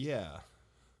here. Yeah.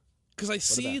 Because I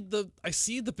see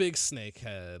the big snake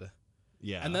head.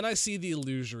 Yeah. And then I see the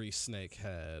illusory snake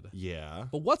head. Yeah.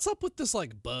 But what's up with this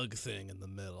bug thing in the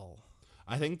middle?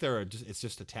 I think it's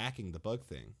just attacking the bug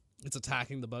thing. It's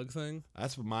attacking the bug thing?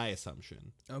 That's my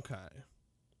assumption. Okay.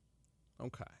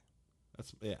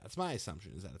 That's my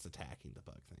assumption is that it's attacking the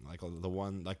bug thing. Like the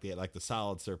one the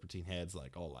solid serpentine heads I'm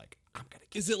gonna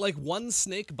get Is it like one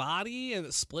snake body and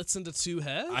it splits into 2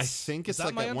 heads? I think it's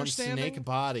like that one snake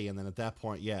body, and then at that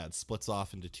point, it splits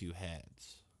off into 2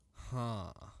 heads.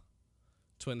 Huh.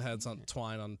 Twin heads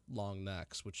twine on long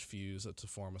necks, which fuse to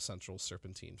form a central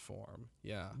serpentine form.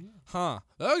 Yeah. Huh.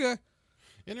 Okay.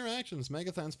 Interactions.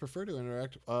 Megathons prefer to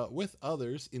interact with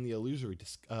others in the illusory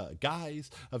guise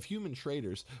of human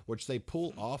traders, which they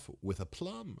pull off with a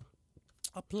plum.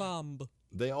 A plum.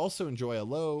 They also enjoy a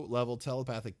low-level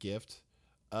telepathic gift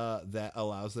that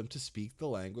allows them to speak the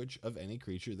language of any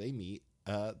creature they meet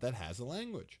that has a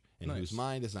language, and whose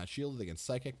mind is not shielded against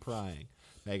psychic prying.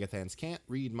 Megathons can't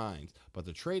read minds, but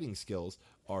the trading skills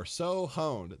are so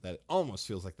honed that it almost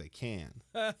feels like they can.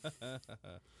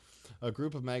 A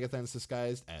group of Megathons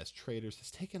disguised as traders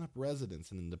has taken up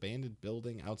residence in an abandoned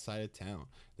building outside of town.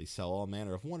 They sell all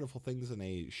manner of wonderful things in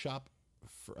a shop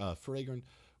fragrant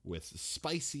with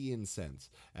spicy incense.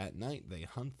 At night, they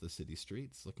hunt the city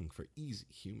streets looking for easy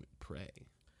human prey.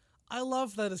 I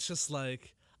love that it's just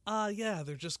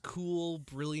they're just cool,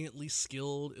 brilliantly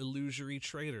skilled, illusory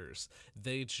traders.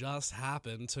 They just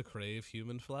happen to crave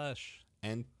human flesh.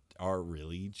 And are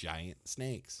really giant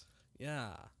snakes.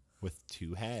 Yeah. With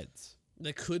 2 heads.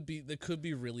 They could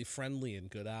be really friendly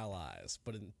and good allies,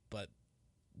 but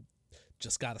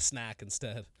just got a snack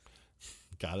instead.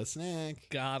 Got a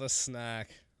snack.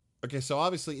 Okay, so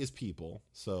obviously is people,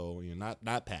 so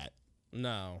not Pat.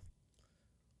 No.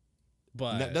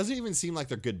 But it doesn't even seem like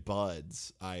they're good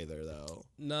buds either, though.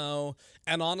 No,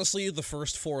 and honestly, the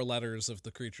first 4 letters of the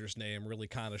creature's name really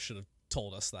kind of should have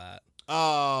told us that.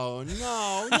 Oh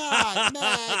no, not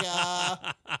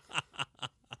MAGA.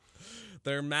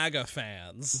 They're MAGA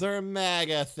fans. They're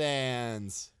MAGA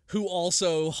fans. Who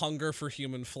also hunger for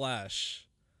human flesh.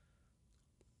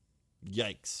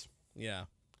 Yikes. Yeah.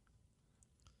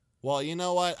 Well, you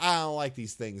know what? I don't like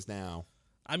these things now.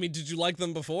 I mean, did you like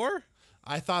them before?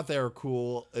 I thought they were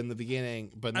cool in the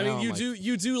beginning, but now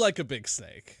you do like a big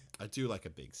snake. I do like a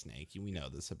big snake. We know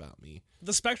this about me.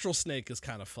 The spectral snake is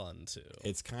kind of fun too.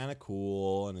 It's kind of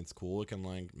cool, and it's cool. It can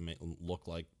look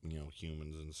like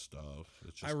humans and stuff.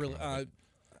 It's just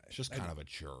it's just kind of a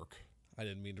jerk. I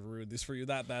didn't mean to ruin this for you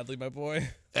that badly, my boy.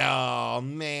 Oh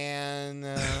man!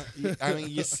 I mean,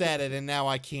 you said it, and now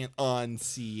I can't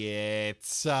unsee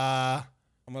it.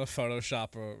 I'm gonna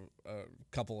Photoshop a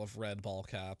couple of red ball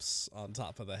caps on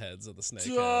top of the heads of the snake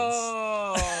heads.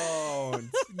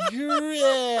 Don't,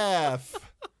 Griff.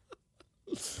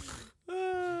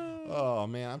 Oh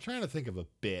man, I'm trying to think of a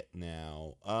bit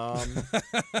now. I'm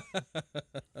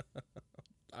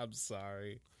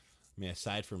sorry. I mean,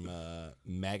 aside from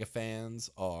MAGA fans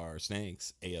are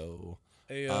snakes. Ayo.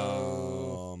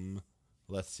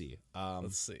 Let's see.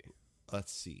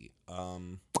 Let's see.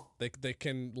 They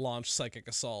can launch psychic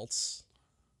assaults,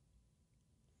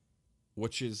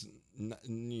 which is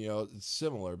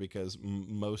similar because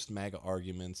most MAGA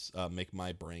arguments make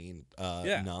my brain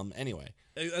numb anyway.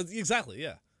 Exactly.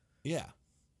 Yeah. Yeah.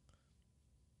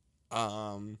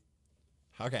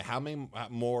 Okay. How many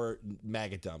more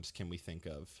MAGA dumps can we think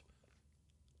of?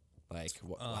 Like,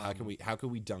 how can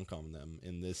we dunk on them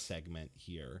in this segment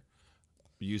here,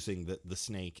 using the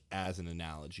snake as an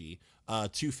analogy?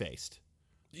 Two-faced.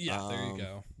 Yeah, there you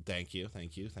go. Thank you.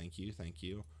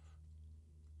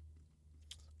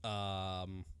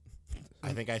 I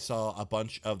think I saw a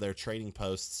bunch of their trading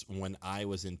posts when I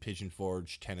was in Pigeon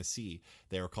Forge, Tennessee.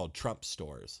 They were called Trump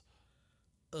stores.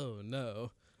 Oh,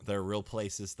 no. They're real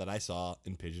places that I saw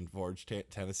in Pigeon Forge,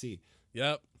 Tennessee.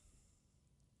 Yep.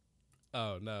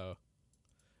 Oh, no.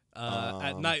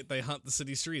 At night, they hunt the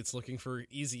city streets looking for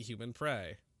easy human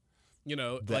prey.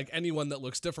 Like anyone that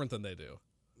looks different than they do.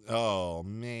 Oh,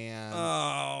 man.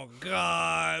 Oh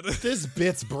God. This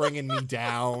bit's bringing me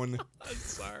down. I'm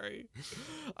sorry.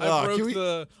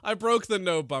 Oh, I broke the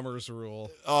no bummers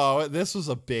rule. Oh, this was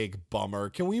a big bummer.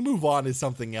 Can we move on to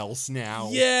something else now?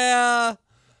 Yeah.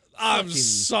 I'm Fucking-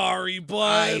 sorry, I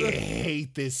bud.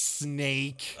 hate this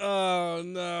snake. Oh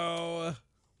no.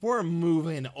 We're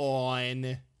moving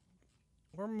on.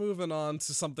 We're moving on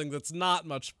to something that's not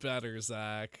much better,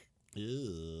 Zach.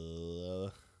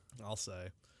 Ugh. I'll say.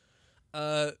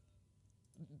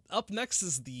 Up next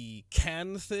is the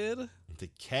Canthid. The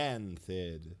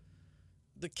Canthid.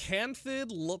 The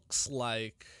Canthid looks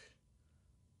like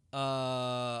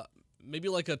maybe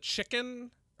like a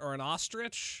chicken or an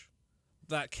ostrich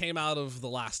that came out of The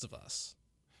Last of Us.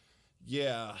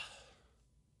 Yeah.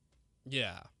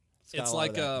 Yeah. got It's a lot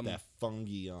like of that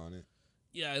fungi on it.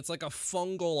 yeah, it's like a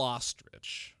fungal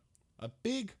ostrich. A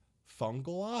big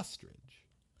fungal ostrich.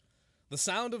 The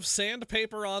sound of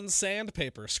sandpaper on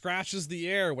sandpaper scratches the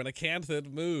air when a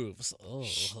Canthid moves. Oh.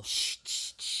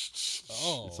 It's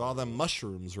all them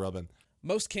mushrooms rubbing.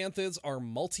 Most Canthids are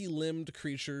multi-limbed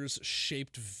creatures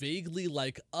shaped vaguely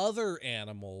like other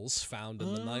animals found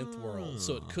in the Ninth World,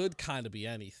 so it could kind of be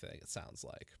anything, it sounds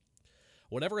like.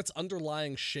 Whatever its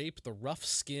underlying shape, the rough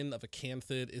skin of a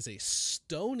Canthid is a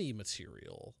stony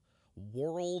material,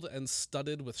 whorled and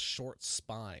studded with short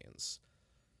spines.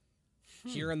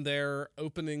 Here and there,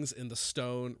 openings in the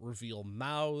stone reveal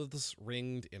mouths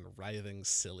ringed in writhing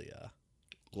cilia.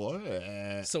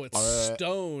 What? So it's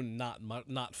stone,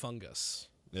 not fungus.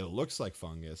 It looks like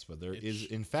fungus, but there is,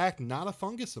 in fact, not a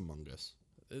fungus among us.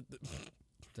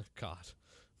 God.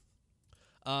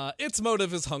 Its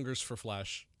motive is hungers for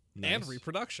flesh and Nice.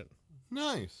 reproduction.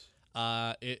 Nice.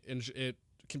 It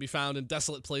can be found in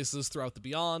desolate places throughout the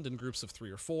Beyond in groups of 3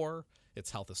 or 4.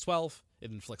 Its health is 12. It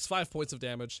inflicts 5 points of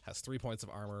damage, has 3 points of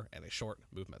armor, and a short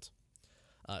movement.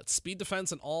 Its speed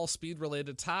defense and all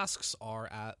speed-related tasks are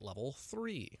at level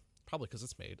 3, probably because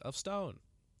it's made of stone.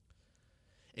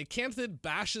 A Canthid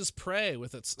bashes prey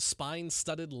with its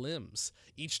spine-studded limbs.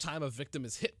 Each time a victim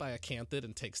is hit by a Canthid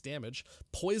and takes damage,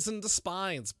 poisoned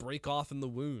spines break off in the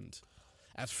wound.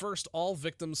 At first, all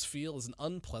victims feel is an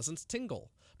unpleasant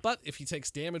tingle, but if he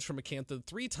takes damage from a Canthid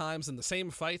 3 times in the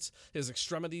same fight, his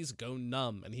extremities go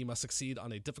numb, and he must succeed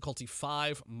on a difficulty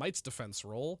 5 Might's Defense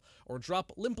roll, or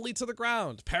drop limply to the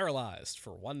ground, paralyzed,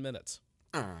 for 1 minute.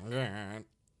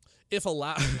 If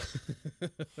allowed...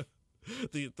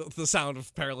 the sound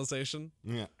of paralyzation.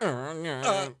 Yeah.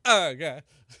 Okay.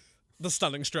 The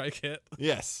stunning strike hit.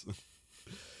 Yes.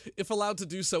 If allowed to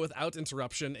do so without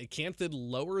interruption, a Canthid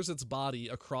lowers its body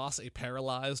across a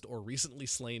paralyzed or recently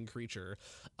slain creature,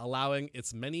 allowing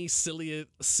its many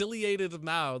ciliated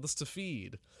mouths to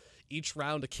feed. Each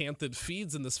round a Canthid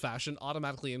feeds in this fashion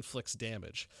automatically inflicts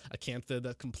damage. A Canthid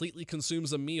that completely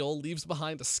consumes a meal leaves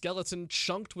behind a skeleton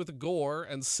chunked with gore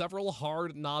and several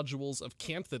hard nodules of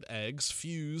Canthid eggs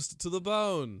fused to the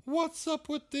bone. What's up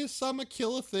with this? I'ma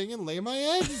kill a thing and lay my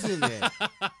eggs in it.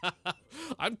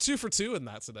 I'm 2 for 2 in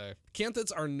that today.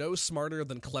 Canthids are no smarter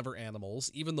than clever animals,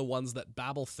 even the ones that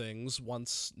babble things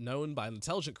once known by an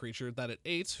intelligent creature that it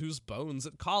ate whose bones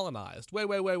it colonized. Wait.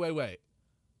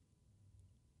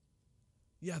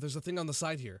 Yeah, there's a thing on the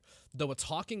side here. Though a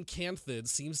talking Canthid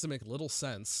seems to make little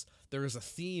sense, there is a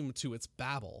theme to its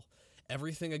babble.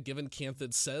 Everything a given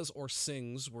Canthid says or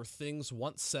sings were things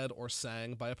once said or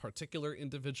sang by a particular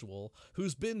individual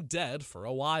who's been dead for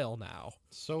a while now.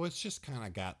 So it's just kind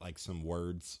of got like some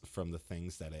words from the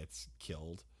things that it's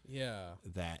killed Yeah.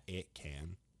 that it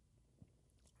can.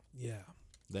 Yeah.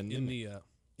 Then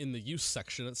In the use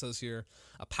section, it says here,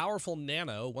 a powerful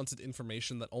nano wanted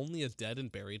information that only a dead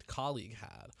and buried colleague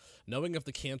had. Knowing of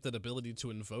the Canthid ability to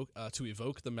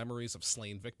evoke the memories of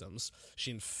slain victims,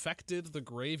 she infected the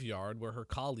graveyard where her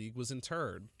colleague was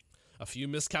interred. A few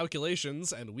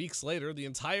miscalculations, and weeks later, the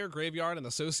entire graveyard and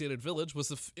associated village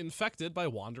was infected by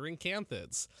wandering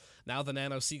Canthids. Now the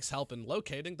Nano seeks help in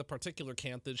locating the particular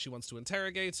Canthid she wants to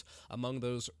interrogate among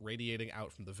those radiating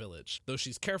out from the village, though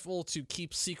she's careful to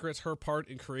keep secret her part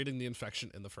in creating the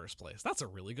infection in the first place. That's a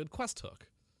really good quest hook.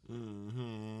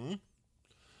 Mm-hmm.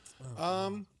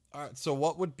 All right, so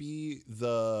what would be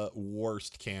the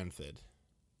worst Canthid?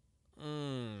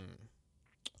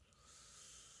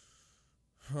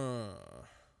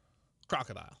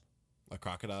 Crocodile. A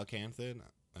crocodile Canthid?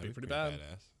 That'd Be pretty bad.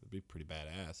 Badass. That'd be pretty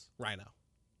badass. Rhino.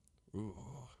 Ooh.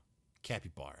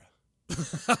 Capybara.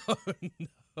 Oh,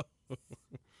 no.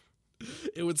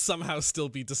 It would somehow still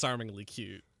be disarmingly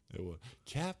cute. It would.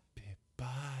 Capybara.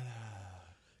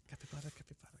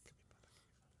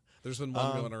 There's been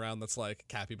one going around that's like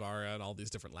capybara in all these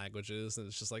different languages, and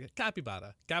it's just like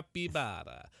capybara,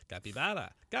 capybara,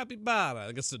 capybara, capybara.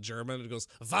 It gets to German, and it goes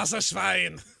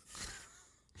Wasserschwein.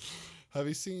 Have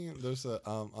you seen? There's a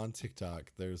on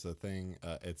TikTok. There's a thing.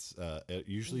 It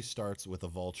usually starts with a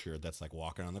vulture that's like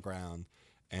walking on the ground,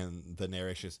 and the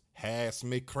narration is, "Hey, it's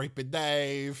me, Creepy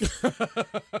Dave,"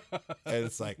 and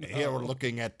it's like, "Here we're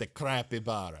looking at the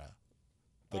capybara."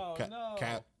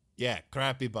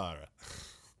 Capybara.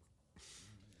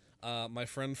 My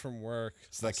friend from work.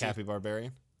 So that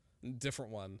capybarbarian?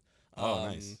 Different one.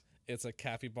 Nice. It's a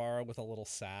capybara with a little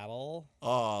saddle.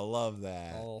 Oh, I love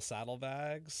that. Little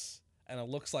saddlebags. And it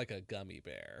looks like a gummy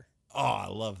bear. Oh, I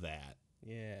love that.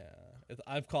 Yeah.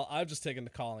 I've just taken to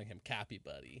calling him Cappy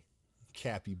Buddy.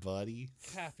 Cappy Buddy?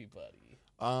 Cappy Buddy.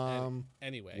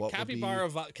 Anyway, capybara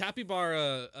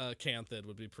canthid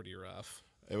would be pretty rough.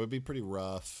 It would be pretty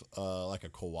rough. Like a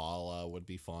koala would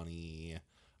be funny.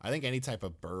 I think any type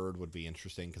of bird would be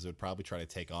interesting because it would probably try to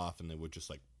take off and it would just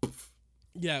like poof.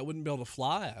 Yeah, it wouldn't be able to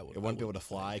fly. It wouldn't be able to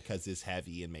fly because it's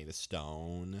heavy and made of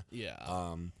stone.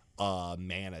 Yeah.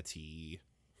 Manatee.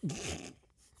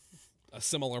 A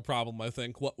similar problem, I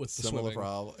think. What with the similar swimming?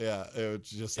 Problem. Yeah, it would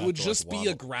just. It would just be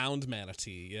a ground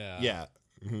manatee. Yeah. Yeah.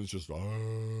 It's just a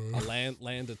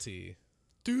landatee.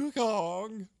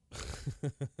 Dugong.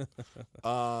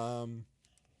 Oh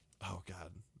God,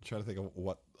 I'm trying to think of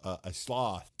what a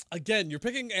sloth. Again, you're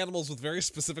picking animals with very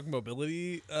specific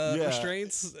mobility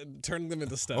restraints and turning them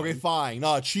into stone. Okay, fine.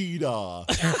 Not cheetah.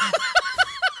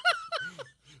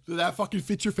 Did that fucking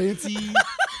fit your fancy?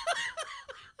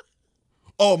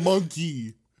 Oh,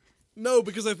 monkey. No,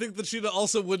 because I think the cheetah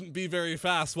also wouldn't be very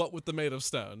fast. What with the made of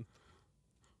stone?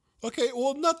 Okay,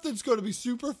 well, nothing's going to be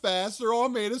super fast. They're all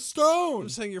made of stone. I'm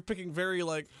saying you're picking very,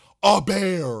 like... A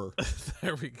bear.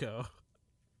 There we go.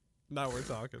 Now we're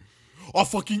talking. A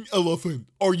fucking elephant.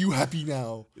 Are you happy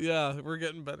now? Yeah, we're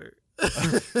getting better.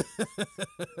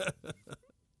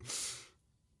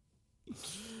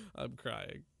 I'm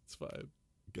crying. It's fine.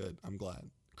 Good. I'm glad.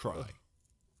 Cry.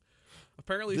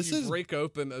 Apparently, if you break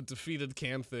open a defeated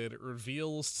canthid, it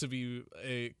reveals to be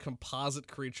a composite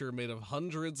creature made of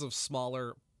hundreds of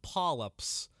smaller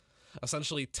polyps,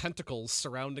 essentially tentacles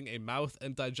surrounding a mouth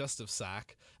and digestive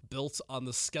sac built on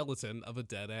the skeleton of a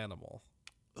dead animal.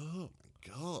 Oh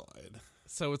my God.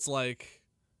 So it's like,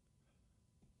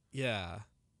 yeah, a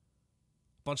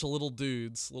bunch of little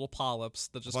dudes, little polyps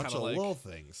that just kind of like... little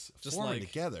things just forming like,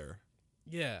 together.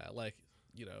 Yeah, like,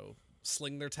 you know,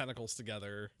 sling their tentacles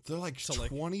together. They're like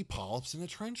 20 polyps in a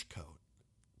trench coat.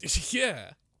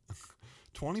 Yeah.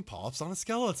 20 polyps on a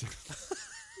skeleton.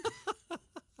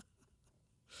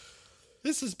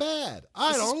 This is bad.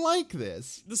 I don't like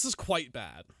this. This is quite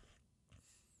bad.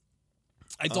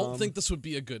 I don't think this would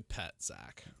be a good pet,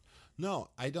 Zach. No,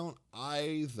 I don't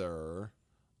either.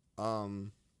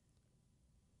 Oh,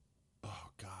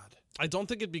 God. I don't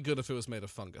think it'd be good if it was made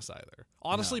of fungus either.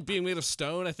 Honestly, being made of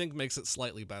stone, I think, makes it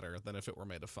slightly better than if it were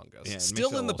made of fungus. Yeah,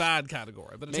 still in the bad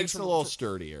category, but it makes it a little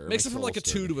sturdier. Makes it from like a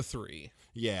 2 to a 3.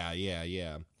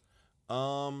 Yeah.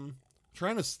 Trying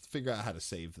to figure out how to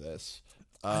save this.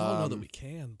 I don't know that we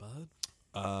can, bud.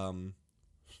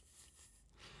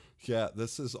 Yeah,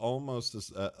 this is almost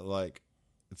as like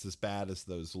it's as bad as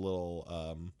those little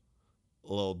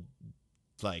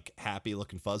like happy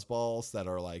looking fuzzballs that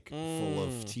are like full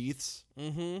of teeths.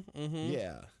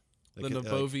 Yeah, the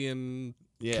Novovian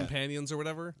companions or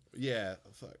whatever. Yeah.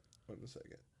 Fuck. Wait a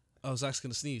second. Oh, Zach's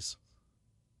gonna sneeze.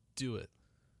 Do it,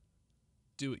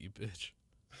 you bitch.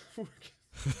 Fuck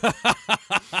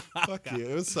you.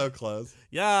 It was so close.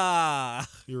 Yeah.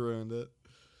 You ruined it.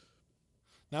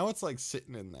 Now it's like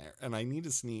sitting in there, and I need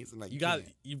to sneeze, and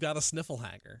you've got a sniffle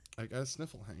hanger. I got a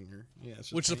sniffle hanger. Yeah, it's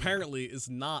just which apparently is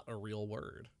not a real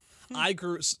word.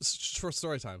 Short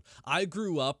story time. I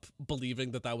grew up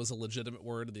believing that was a legitimate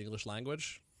word in the English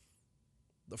language.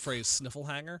 The phrase sniffle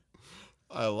hanger.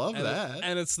 I love that.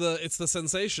 And it's the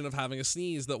sensation of having a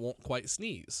sneeze that won't quite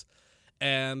sneeze.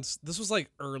 And this was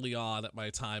like early on at my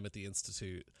time at the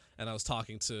Institute, and I was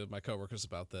talking to my coworkers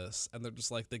about this, and they're just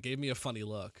like, they gave me a funny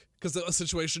look because a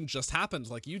situation just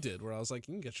happened like you did, where I was like,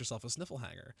 you can get yourself a sniffle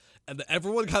hanger, and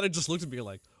everyone kind of just looked at me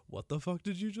like, what the fuck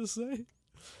did you just say?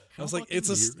 I was like, it's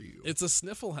a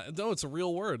sniffle hanger. No, it's a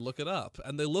real word. Look it up.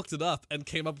 And they looked it up and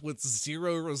came up with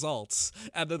 0 results.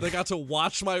 And then they got to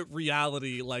watch my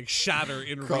reality like shatter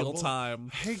in real time.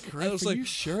 Hey, Griff, are you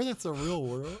sure that's a real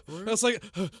word? I was like,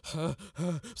 I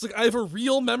have a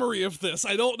real memory of this.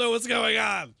 I don't know what's going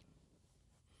on.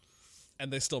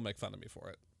 And they still make fun of me for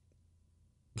it.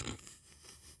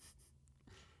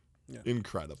 Yeah.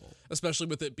 Incredible. Especially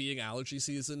with it being allergy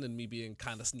season and me being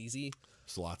kind of sneezy.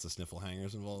 There's lots of sniffle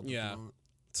hangers involved. at the Yeah. moment.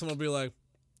 Someone will be like,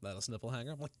 that a sniffle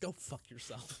hanger? I'm like, go fuck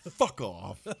yourself. Fuck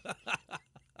off.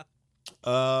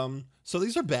 So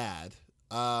these are bad.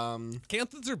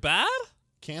 Canthids are bad?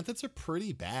 Canthids are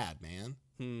pretty bad, man.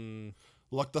 Hmm.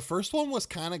 Look, the first one was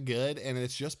kind of good, and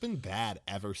it's just been bad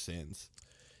ever since.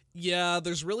 Yeah,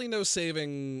 there's really no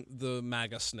saving the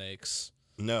MAGA snakes.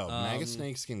 No, MAGA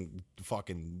snakes can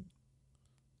fucking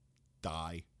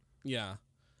die. Yeah.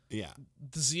 Yeah.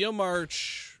 The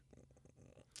Xiomarche,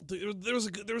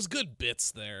 there was good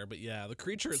bits there, but yeah, the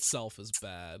creature itself is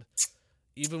bad.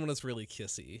 Even when it's really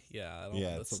kissy. Yeah,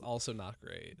 it's also not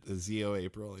great. The Zeo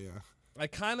April, yeah. I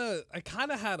kind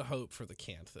of had hope for the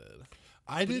Canthid.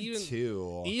 I did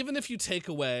too. Even if you take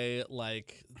away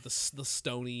like the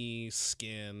stony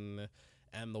skin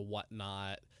and the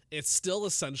whatnot, it's still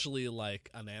essentially like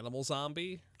an animal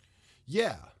zombie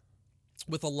Yeah.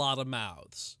 with a lot of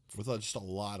mouths. With just a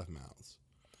lot of mouths.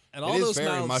 And It all is those very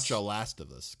mouths, much a Last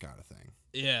of Us kind of thing.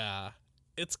 yeah,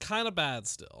 it's kind of bad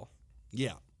still.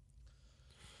 Yeah.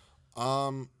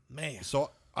 Man,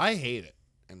 So I hate it,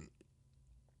 and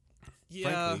yeah,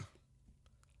 frankly,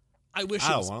 I wish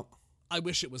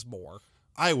it was more.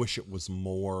 I wish it was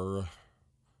more.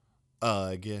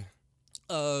 Ugh.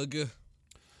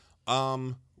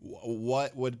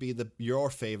 What would be your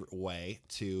favorite way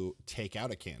to take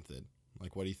out a Canthid?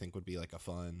 Like, what do you think would be like a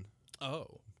fun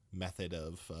method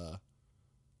of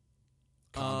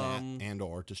combat and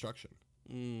or destruction?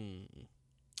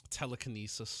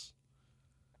 Telekinesis.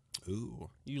 Ooh.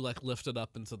 You like lift it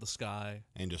up into the sky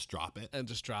And just drop it. and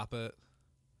just drop it.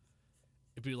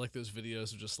 It'd be like those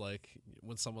videos of just like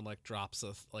when someone like drops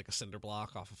a cinder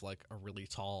block off of like a really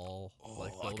tall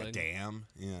building. Like a dam.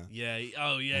 Yeah. Yeah.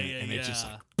 Oh yeah. And it just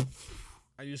like,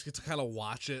 I just get to kind of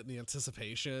watch it in the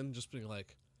anticipation, just being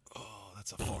like, oh,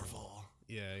 that's a far fall.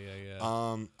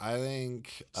 yeah. I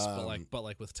think. But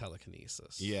like with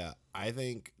telekinesis. Yeah, I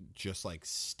think just like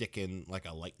sticking like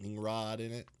a lightning rod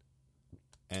in it,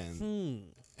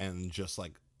 and just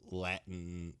like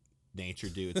letting nature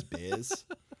do its biz.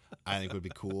 I think would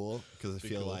be cool because I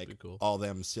feel like all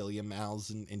them cilia mouths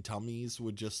and tummies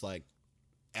would just like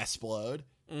explode.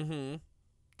 Mm-hmm.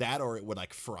 That, or it would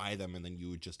like fry them, and then you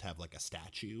would just have like a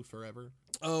statue forever.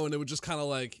 Oh, and it would just kind of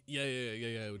like yeah.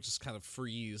 It would just kind of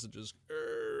freeze and just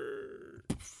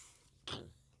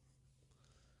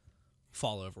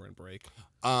fall over and break.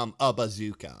 A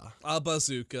bazooka. A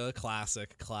bazooka,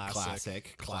 classic.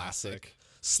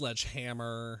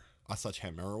 Sledgehammer. A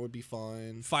sledgehammer would be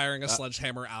fun. Firing a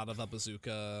sledgehammer out of a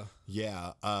bazooka.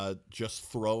 Yeah,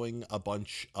 just throwing a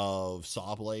bunch of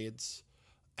saw blades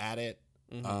at it,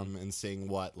 and seeing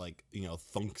what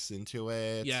thunks into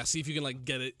it. Yeah, see if you can like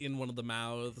get it in one of the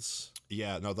mouths.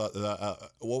 Yeah, no, the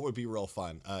what would be real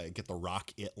fun? Get the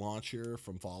rocket launcher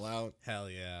from Fallout. Hell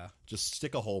yeah! Just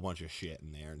stick a whole bunch of shit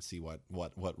in there and see what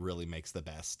really makes the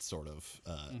best sort of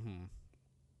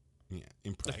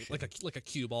impression. Like a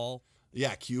cue ball.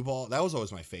 Yeah, cue ball. That was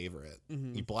always my favorite.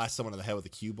 You blast someone in the head with a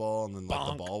cue ball, and then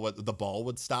like the ball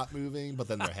would stop moving, but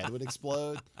then their head would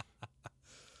explode.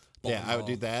 Yeah, I would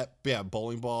do that. Yeah,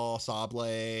 bowling ball, saw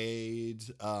blade,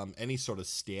 any sort of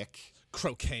stick.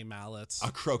 Croquet mallets.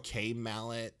 A croquet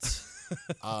mallet.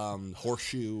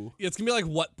 Horseshoe. Yeah, it's gonna be like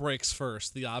what breaks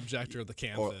first, the object or the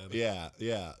Canthid.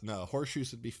 Yeah. No,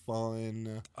 horseshoes would be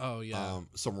fun. Oh yeah.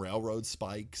 Some railroad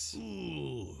spikes.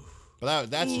 Ooh. But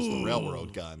that's just the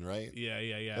railroad gun, right?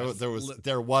 Yeah.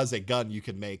 There was a gun you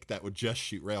could make that would just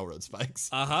shoot railroad spikes.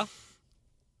 Yeah.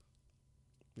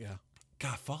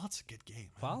 God, Fallout's a good game.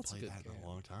 Fallout's I haven't a played good that in game. a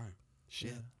long time.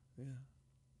 Shit. Yeah.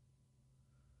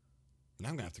 Now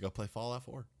I'm gonna have to go play Fallout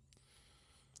 4.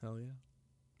 Hell yeah.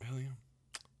 Hell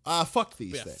yeah. Fuck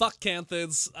these things. Fuck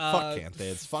Canthids. Fuck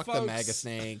Canthids. Fuck the MAGA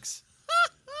snakes.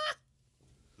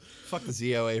 Fuck the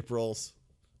Zeo Aprils.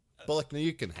 Bullockna,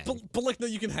 you can hang. Bullockna,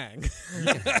 you can hang.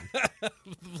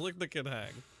 Bullockna can hang.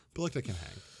 Bullockna can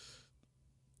hang.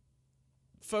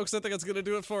 Folks, I think that's going to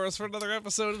do it for us for another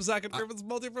episode of Zack and Griffin's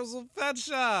Multiversal Pet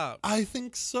Shop. I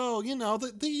think so.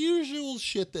 The usual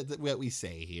shit that we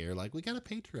say here. Like, we got a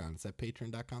Patreon. It's at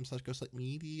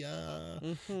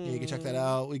patreon.com/ghostlightmedia. You can check that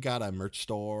out. We got a merch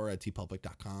store at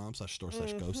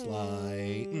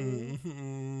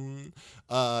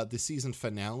tpublic.com/store/ghostlight. The season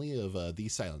finale of The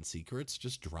Silent Secrets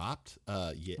just dropped.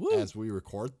 As we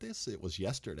record this, it was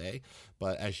yesterday.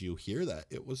 But as you hear that,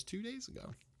 it was 2 days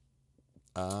ago.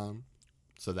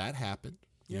 So that happened.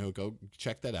 Go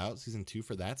check that out. Season 2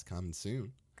 for that's coming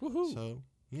soon. Woohoo. So,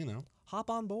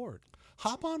 Hop on board.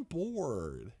 Hop on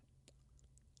board.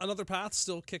 Another Path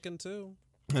still kicking too.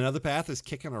 Another path is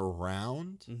kicking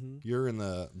around. Mm-hmm. You're in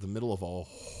the middle of a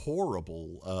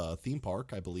horrible theme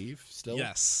park, I believe, still.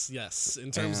 Yes.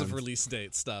 In terms of release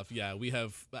date stuff, yeah, we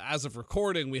have, as of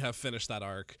recording, we have finished that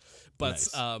arc. But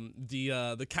Nice.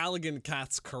 The Callaghan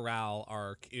Cat's Corral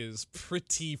arc is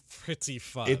pretty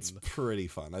fun. It's pretty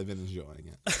fun. I've been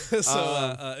enjoying it.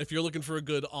 So if you're looking for a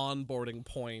good onboarding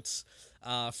point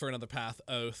for Another Path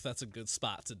Oath, that's a good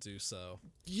spot to do so.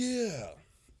 Yeah.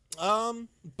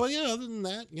 But yeah, other than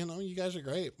that, you guys are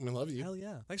great. We love you. Hell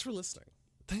yeah. Thanks for listening.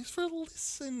 Thanks for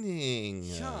listening.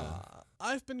 Yeah.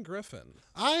 I've been Griffin.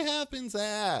 I have been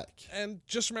Zach. And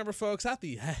just remember, folks, at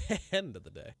the end of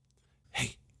the day,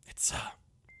 Hey, it's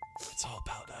all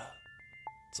about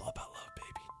love,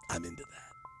 baby. I'm into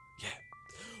that. Yeah.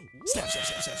 Snap.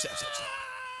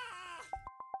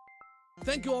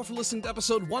 thank you all for listening to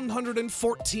episode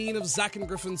 114 of Zack and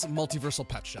Griffin's Multiversal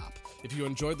Pet Shop. If you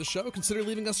enjoyed the show, consider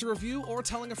leaving us a review or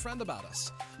telling a friend about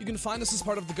us. You can find us as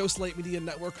part of the Ghostlight Media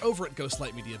Network over at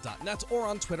ghostlightmedia.net or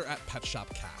on Twitter at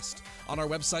PetShopCast. On our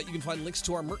website, you can find links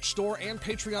to our merch store and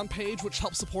Patreon page, which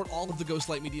helps support all of the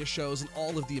Ghostlight Media shows and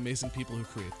all of the amazing people who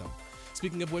create them.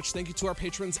 Speaking of which, thank you to our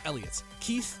patrons Elliot,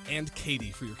 Keith, and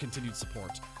Katie for your continued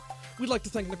support. We'd like to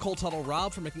thank Nicole Tuttle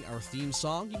Robb for making our theme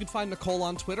song. You can find Nicole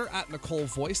on Twitter at Nicole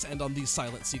Voice and on These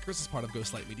Silent Seekers as part of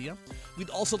Ghostlight Media. We'd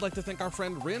also like to thank our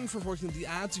friend Rin for working the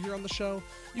ads here on the show.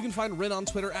 You can find Rin on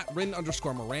Twitter at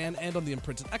Rin_Moran and on the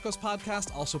Imprinted Echoes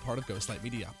podcast, also part of Ghostlight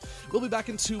Media. We'll be back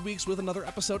in 2 weeks with another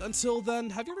episode. Until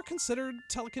then, have you ever considered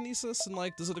telekinesis and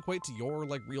does it equate to your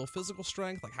real physical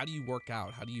strength? How do you work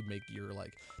out? How do you make your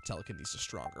telekinesis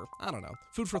stronger? I don't know.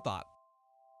 Food for thought.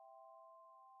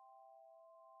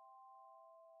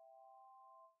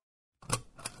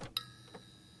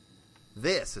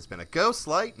 This has been a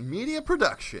Ghostlight Media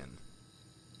production.